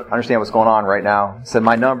really don't understand what's going on right now. I said,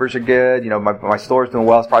 my numbers are good. My store's doing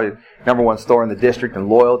well. It's probably the number one store in the district in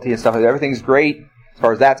loyalty and stuff. Everything's great as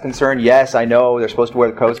far as that's concerned. Yes, I know they're supposed to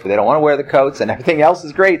wear the coats, but they don't want to wear the coats, and everything else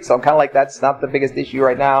is great. So I'm kind of like, that's not the biggest issue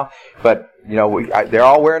right now. But, they're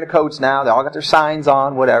all wearing the coats now. They all got their signs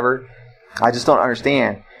on, whatever. I just don't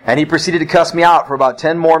understand. And he proceeded to cuss me out for about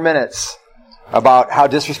 10 more minutes about how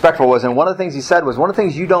disrespectful it was. And one of the things he said was, one of the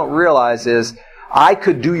things you don't realize is, I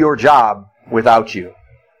could do your job without you.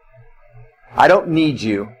 I don't need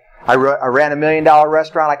you. I ran $1 million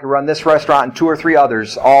restaurant. I could run this restaurant and 2 or 3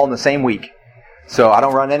 others all in the same week. So I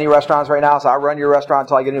don't run any restaurants right now, so I run your restaurant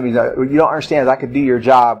until I get in. You don't understand is I could do your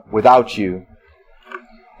job without you.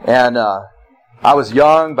 And I was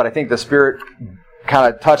young, but I think the Spirit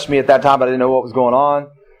kind of touched me at that time, but I didn't know what was going on.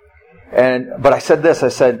 But I said this. I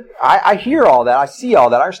said, I hear all that. I see all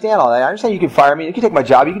that. I understand all that. I understand you can fire me. You can take my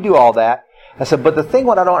job. You can do all that. I said, but the thing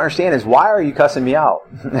what I don't understand is why are you cussing me out?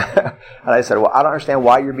 And I said, well, I don't understand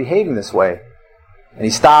why you're behaving this way. And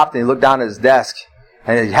he stopped and he looked down at his desk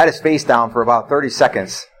and he had his face down for about 30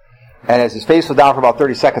 seconds. And as his face was down for about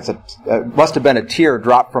 30 seconds, it must have been a tear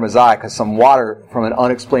dropped from his eye because some water from an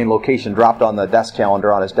unexplained location dropped on the desk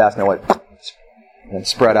calendar on his desk and it went and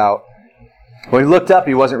spread out. When he looked up,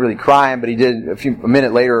 he wasn't really crying, but he did a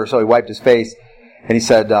minute later or so, he wiped his face and he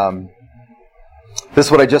said, this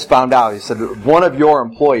is what I just found out. He said, one of your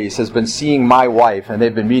employees has been seeing my wife, and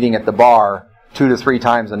they've been meeting at the bar 2 to 3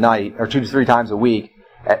 times a night, or 2 to 3 times a week.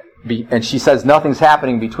 And she says nothing's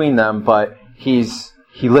happening between them, but he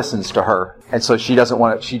listens to her. And so she doesn't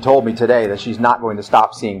want to, she told me today that she's not going to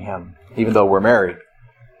stop seeing him, even though we're married.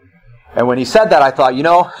 And when he said that, I thought,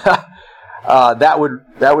 that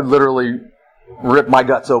would literally rip my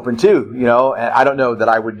guts open too, And I don't know that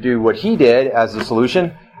I would do what he did as a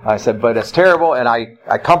solution. I said, but it's terrible, and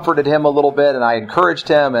I comforted him a little bit, and I encouraged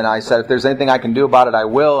him, and I said, if there's anything I can do about it, I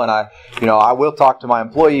will, and I will talk to my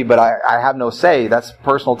employee, but I have no say. That's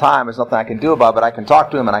personal time. There's nothing I can do about it, but I can talk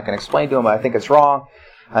to him, and I can explain to him, I think it's wrong.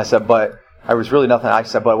 I said, but there was really nothing. I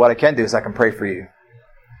said, but what I can do is I can pray for you.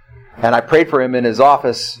 And I prayed for him in his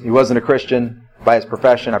office. He wasn't a Christian by his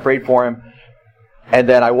profession. I prayed for him, and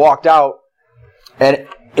then I walked out, and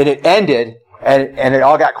it ended. And it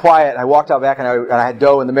all got quiet. I walked out back and I had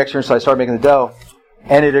dough in the mixer, so I started making the dough.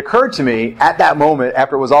 And it occurred to me at that moment,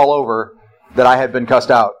 after it was all over, that I had been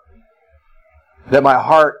cussed out. That my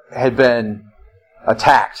heart had been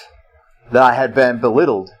attacked. That I had been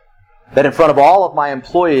belittled. That in front of all of my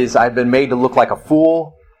employees, I had been made to look like a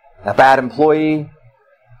fool, a bad employee.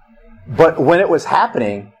 But when it was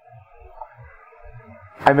happening,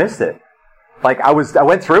 I missed it. I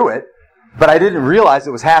went through it. But I didn't realize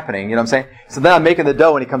it was happening, you know what I'm saying? So then I'm making the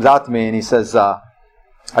dough and he comes out to me and he says, I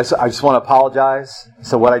just want to apologize.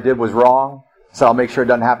 So what I did was wrong. So I'll make sure it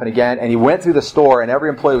doesn't happen again. And he went through the store and every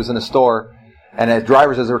employee was in the store. And as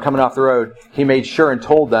drivers, as they were coming off the road, he made sure and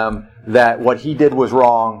told them that what he did was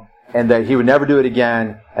wrong and that he would never do it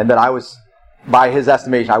again. And that I was, by his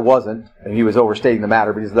estimation, I wasn't. And he was overstating the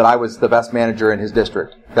matter because that I was the best manager in his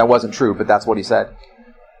district. That wasn't true, but that's what he said.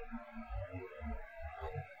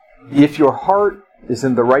 If your heart is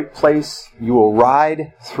in the right place, you will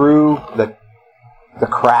ride through the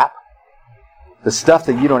crap, the stuff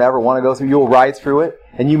that you don't ever want to go through. You'll ride through it,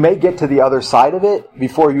 and you may get to the other side of it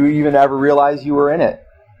before you even ever realize you were in it.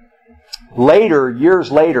 Later, years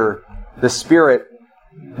later, the Spirit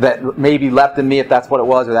that maybe leapt in me, if that's what it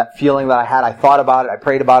was, or that feeling that I had, I thought about it, I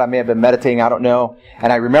prayed about it, I may have been meditating, I don't know.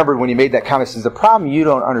 And I remembered when he made that comment, he says, the problem you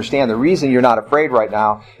don't understand, the reason you're not afraid right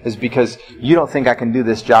now is because you don't think I can do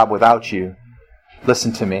this job without you.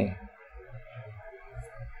 Listen to me.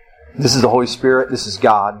 This is the Holy Spirit, this is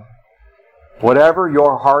God. Whatever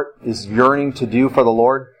your heart is yearning to do for the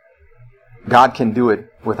Lord, God can do it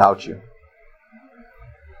without you.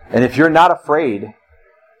 And if you're not afraid,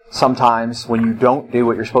 sometimes when you don't do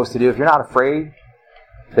what you're supposed to do, if you're not afraid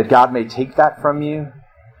that God may take that from you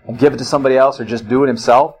and give it to somebody else or just do it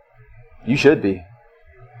himself, you should be.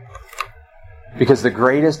 Because the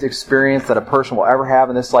greatest experience that a person will ever have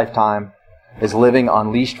in this lifetime is living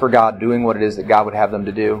unleashed for God, doing what it is that God would have them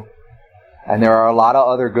to do. And there are a lot of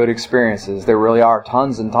other good experiences. There really are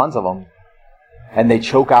tons and tons of them. And they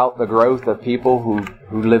choke out the growth of people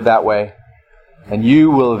who live that way. And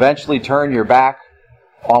you will eventually turn your back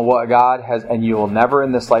on what God has, and you will never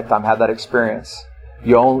in this lifetime have that experience.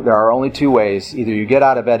 There are only 2 ways. Either you get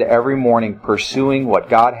out of bed every morning pursuing what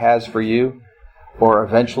God has for you, or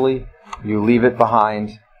eventually you leave it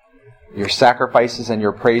behind Your sacrifices and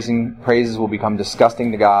your praises will become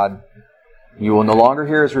disgusting to God. You will no longer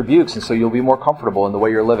hear His rebukes, and so you'll be more comfortable in the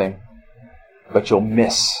way you're living. But you'll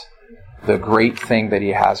miss the great thing that He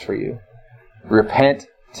has for you. Repent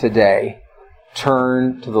today.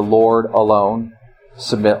 Turn to the Lord alone.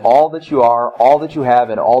 Submit all that you are, all that you have,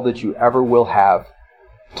 and all that you ever will have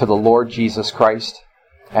to the Lord Jesus Christ,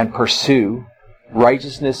 and pursue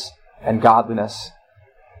righteousness and godliness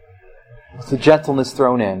with the gentleness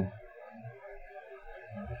thrown in,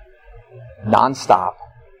 non-stop,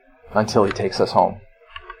 until He takes us home.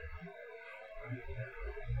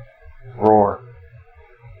 Roar.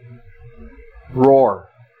 Roar.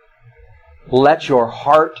 Let your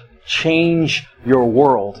heart change your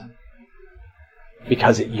world,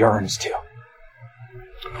 because it yearns to.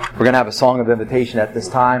 We're going to have a song of invitation at this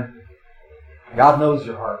time. God knows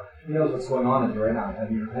your heart. He knows what's going on in you right now.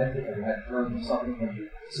 Have you repented? Have you had to turn from something? Have you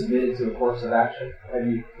submitted to a course of action? Have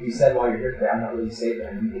you said while you're here today, I'm not really saved, but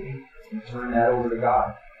I need to be? You turn that over to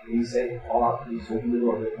God. And you say, all out to you, so open the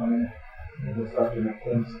door, they come in, and He'll start to make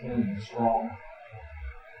things clean and strong.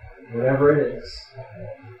 Whatever it is,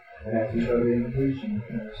 and after you go to the invitation, you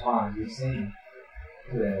can respond. You sing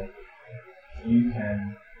today. You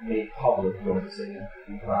can make public your decision.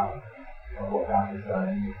 Be proud of what God has done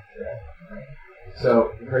in you today. Right?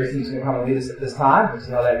 So the praise team's going to come and lead us at this time. Let's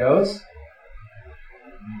see how that goes.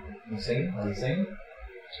 You sing? Are we singing?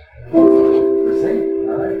 We're singing.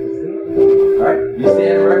 All right, let's do it. All right, you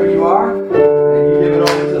stand wherever you are, and you give it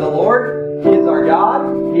over to the Lord. He is our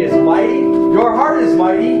God. He is mighty. Your heart is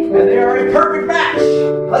mighty, and they are a perfect match.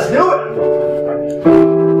 Let's do it.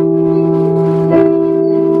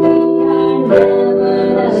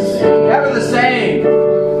 Never the same.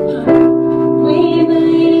 We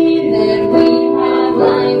believe that we have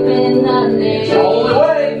life in the name. It's the only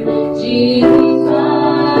way. Jesus.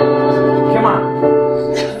 Come on.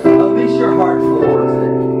 Unleash your heart to the Lord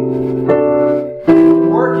today.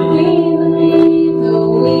 Working. We believe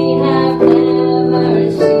though we have never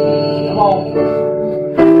seen. Come on.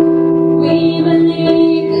 We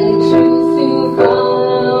believe the truth to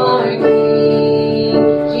follow our King.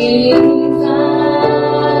 Jesus.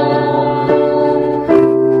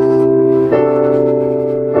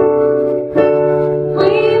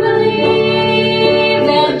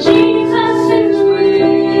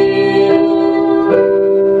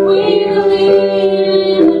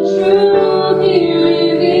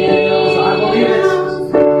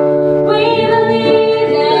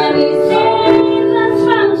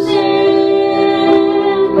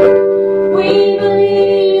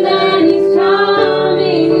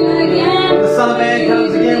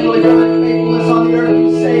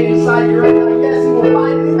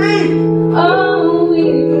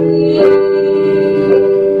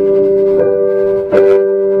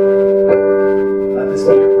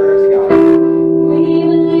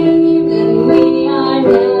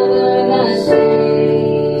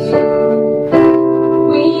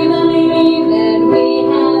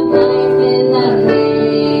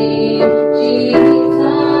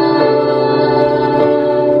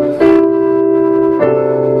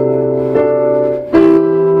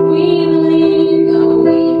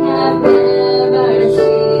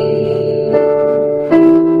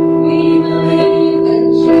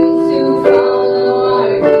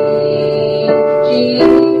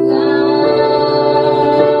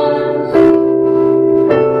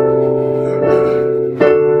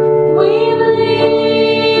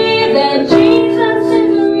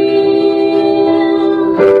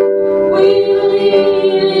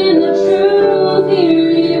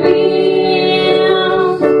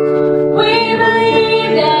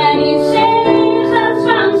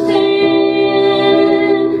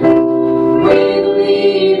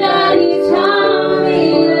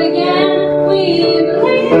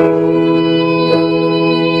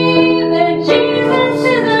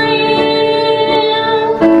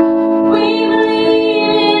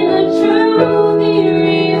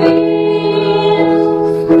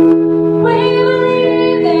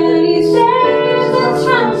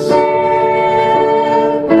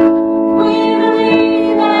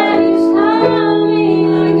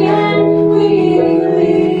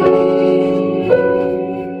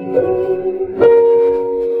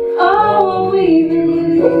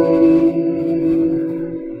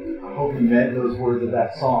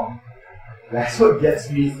 That's what gets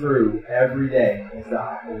me through every day, is that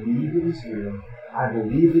I believe that He's real. I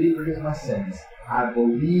believe that He forgives my sins. I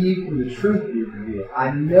believe in the truth that He reveals.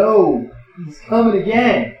 I know He's coming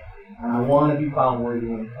again. And I want to be found worthy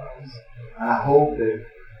when He comes. And I hope that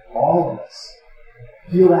all of us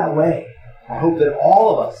feel that way. I hope that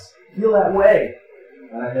all of us feel that way.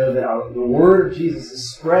 And I know that the word of Jesus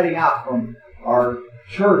is spreading out from our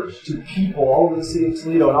church to people all over the city of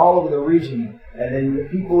Toledo and all over the region. And then the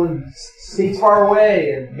people in states far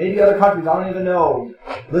away and maybe other countries I don't even know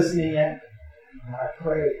listening in. And I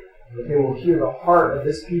pray that they will hear the heart of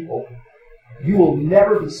this people. You will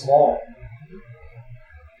never be small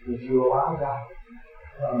if you allow God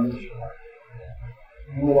to unleash your heart.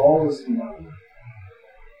 You will always be mighty.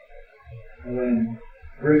 And when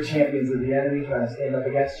great champions of the enemy try to stand up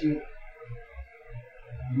against you,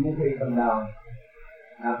 you will take them down.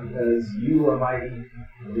 Not because you are mighty,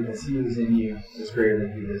 but because He who is in you is greater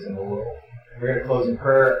than He is in the world. We're going to close in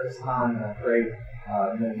prayer at this time, and I pray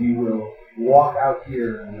that you will walk out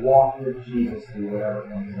here and walk with Jesus through whatever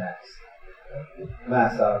comes next.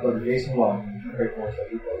 Mass, Brother Jason, welcome. Pray for us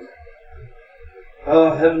as we close.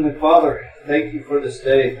 Heavenly Father, thank you for this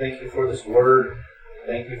day. Thank you for this word.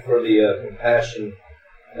 Thank you for the compassion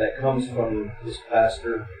that comes from this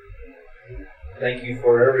pastor. Thank you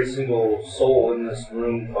for every single soul in this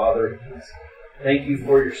room, Father. Thank you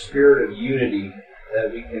for your spirit of unity,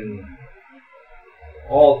 that we can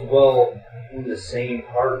all dwell in the same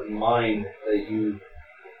heart and mind that you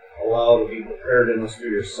allow to be prepared in us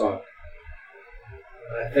through your Son.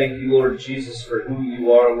 I thank you, Lord Jesus, for who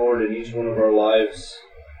you are, Lord, in each one of our lives.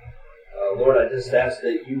 Lord, I just ask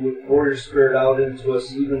that you would pour your Spirit out into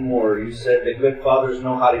us even more. You said that good fathers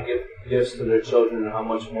know how to give gifts to their children, and how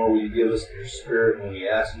much more will you give us your Spirit when we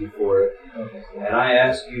ask you for it. And I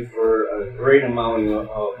ask you for a great amount of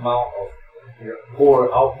your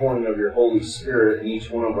outpouring of your Holy Spirit in each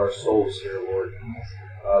one of our souls here, Lord.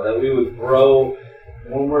 That we would grow,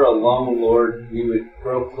 when we're alone, Lord, we would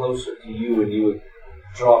grow closer to you, and you would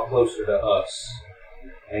draw closer to us.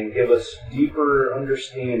 And give us deeper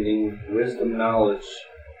understanding, wisdom, knowledge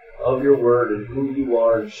of your word and who you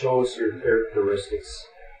are, and show us your characteristics.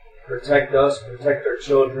 Protect us, protect our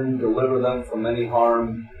children, deliver them from any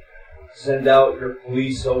harm. Send out your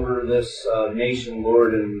police over this nation,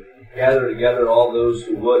 Lord, and gather together all those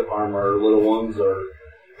who would harm our little ones or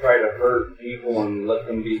try to hurt people, and let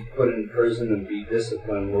them be put in prison and be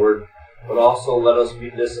disciplined, Lord. But also let us be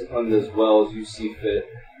disciplined as well as you see fit.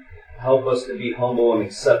 Help us to be humble and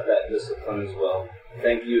accept that discipline as well.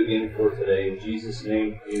 Thank you again for today. In Jesus'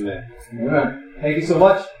 name, amen. Amen. Thank you so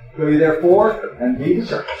much. Go ye therefore and be the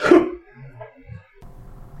church.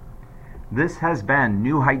 This has been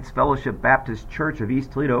New Heights Fellowship Baptist Church of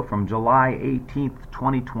East Toledo from July 18th,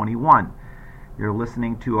 2021. You're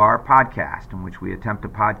listening to our podcast, in which we attempt to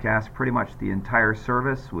podcast pretty much the entire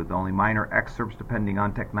service with only minor excerpts depending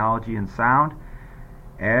on technology and sound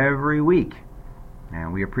every week.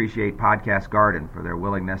 And we appreciate Podcast Garden for their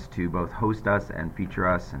willingness to both host us and feature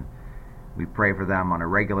us, and we pray for them on a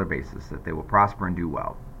regular basis that they will prosper and do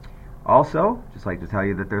well. Also, just like to tell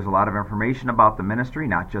you that there's a lot of information about the ministry,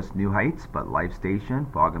 not just New Heights, but Life Station,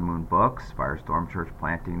 Fog and Moon Books, Firestorm Church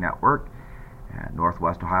Planting Network, and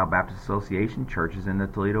Northwest Ohio Baptist Association, churches in the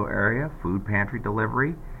Toledo area, food pantry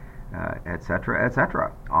delivery,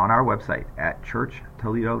 etc., on our website at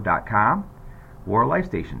churchtoledo.com or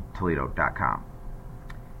lifestationtoledo.com.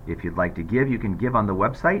 If you'd like to give, you can give on the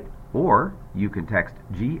website, or you can text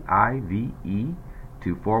GIVE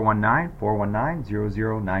to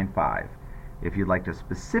 419-419-0095. If you'd like to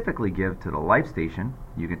specifically give to the Life Station,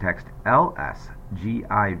 you can text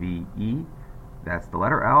LSGIVE. That's the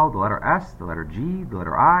letter L, the letter S, the letter G, the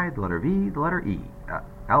letter I, the letter V, the letter E.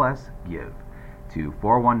 LS Give to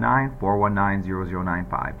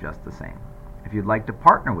 419-419-0095, just the same. If you'd like to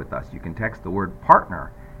partner with us, you can text the word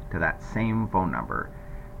partner to that same phone number.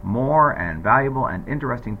 More and valuable and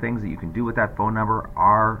interesting things that you can do with that phone number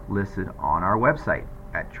are listed on our website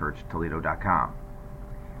at churchtoledo.com.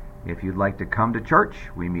 If you'd like to come to church,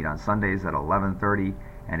 we meet on Sundays at 11:30,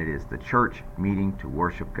 and it is the church meeting to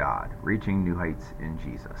worship God, reaching new heights in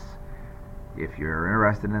Jesus. If you're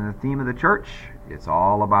interested in the theme of the church, it's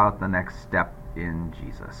all about the next step in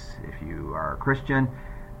Jesus. If you are a Christian,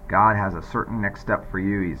 God has a certain next step for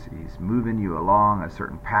you. He's moving you along a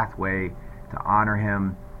certain pathway to honor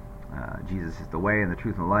Him. Jesus is the way and the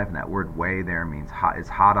truth and the life, and that word way there is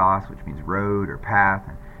hodos, which means road or path.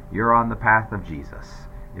 You're on the path of Jesus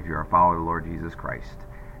if you're a follower of the Lord Jesus Christ.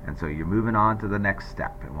 And so you're moving on to the next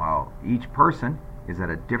step. And while each person is at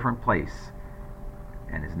a different place,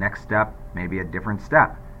 and his next step may be a different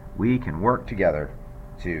step, we can work together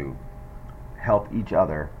to help each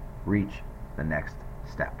other reach the next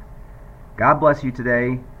step. God bless you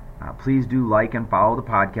today. Please do like and follow the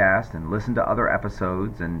podcast and listen to other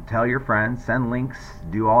episodes and tell your friends, send links,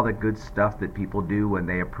 do all the good stuff that people do when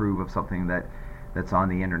they approve of something that's on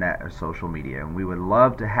the internet or social media. And we would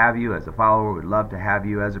love to have you as a follower. We'd love to have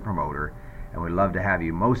you as a promoter. And we'd love to have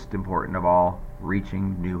you, most important of all,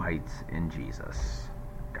 reaching new heights in Jesus.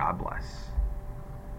 God bless.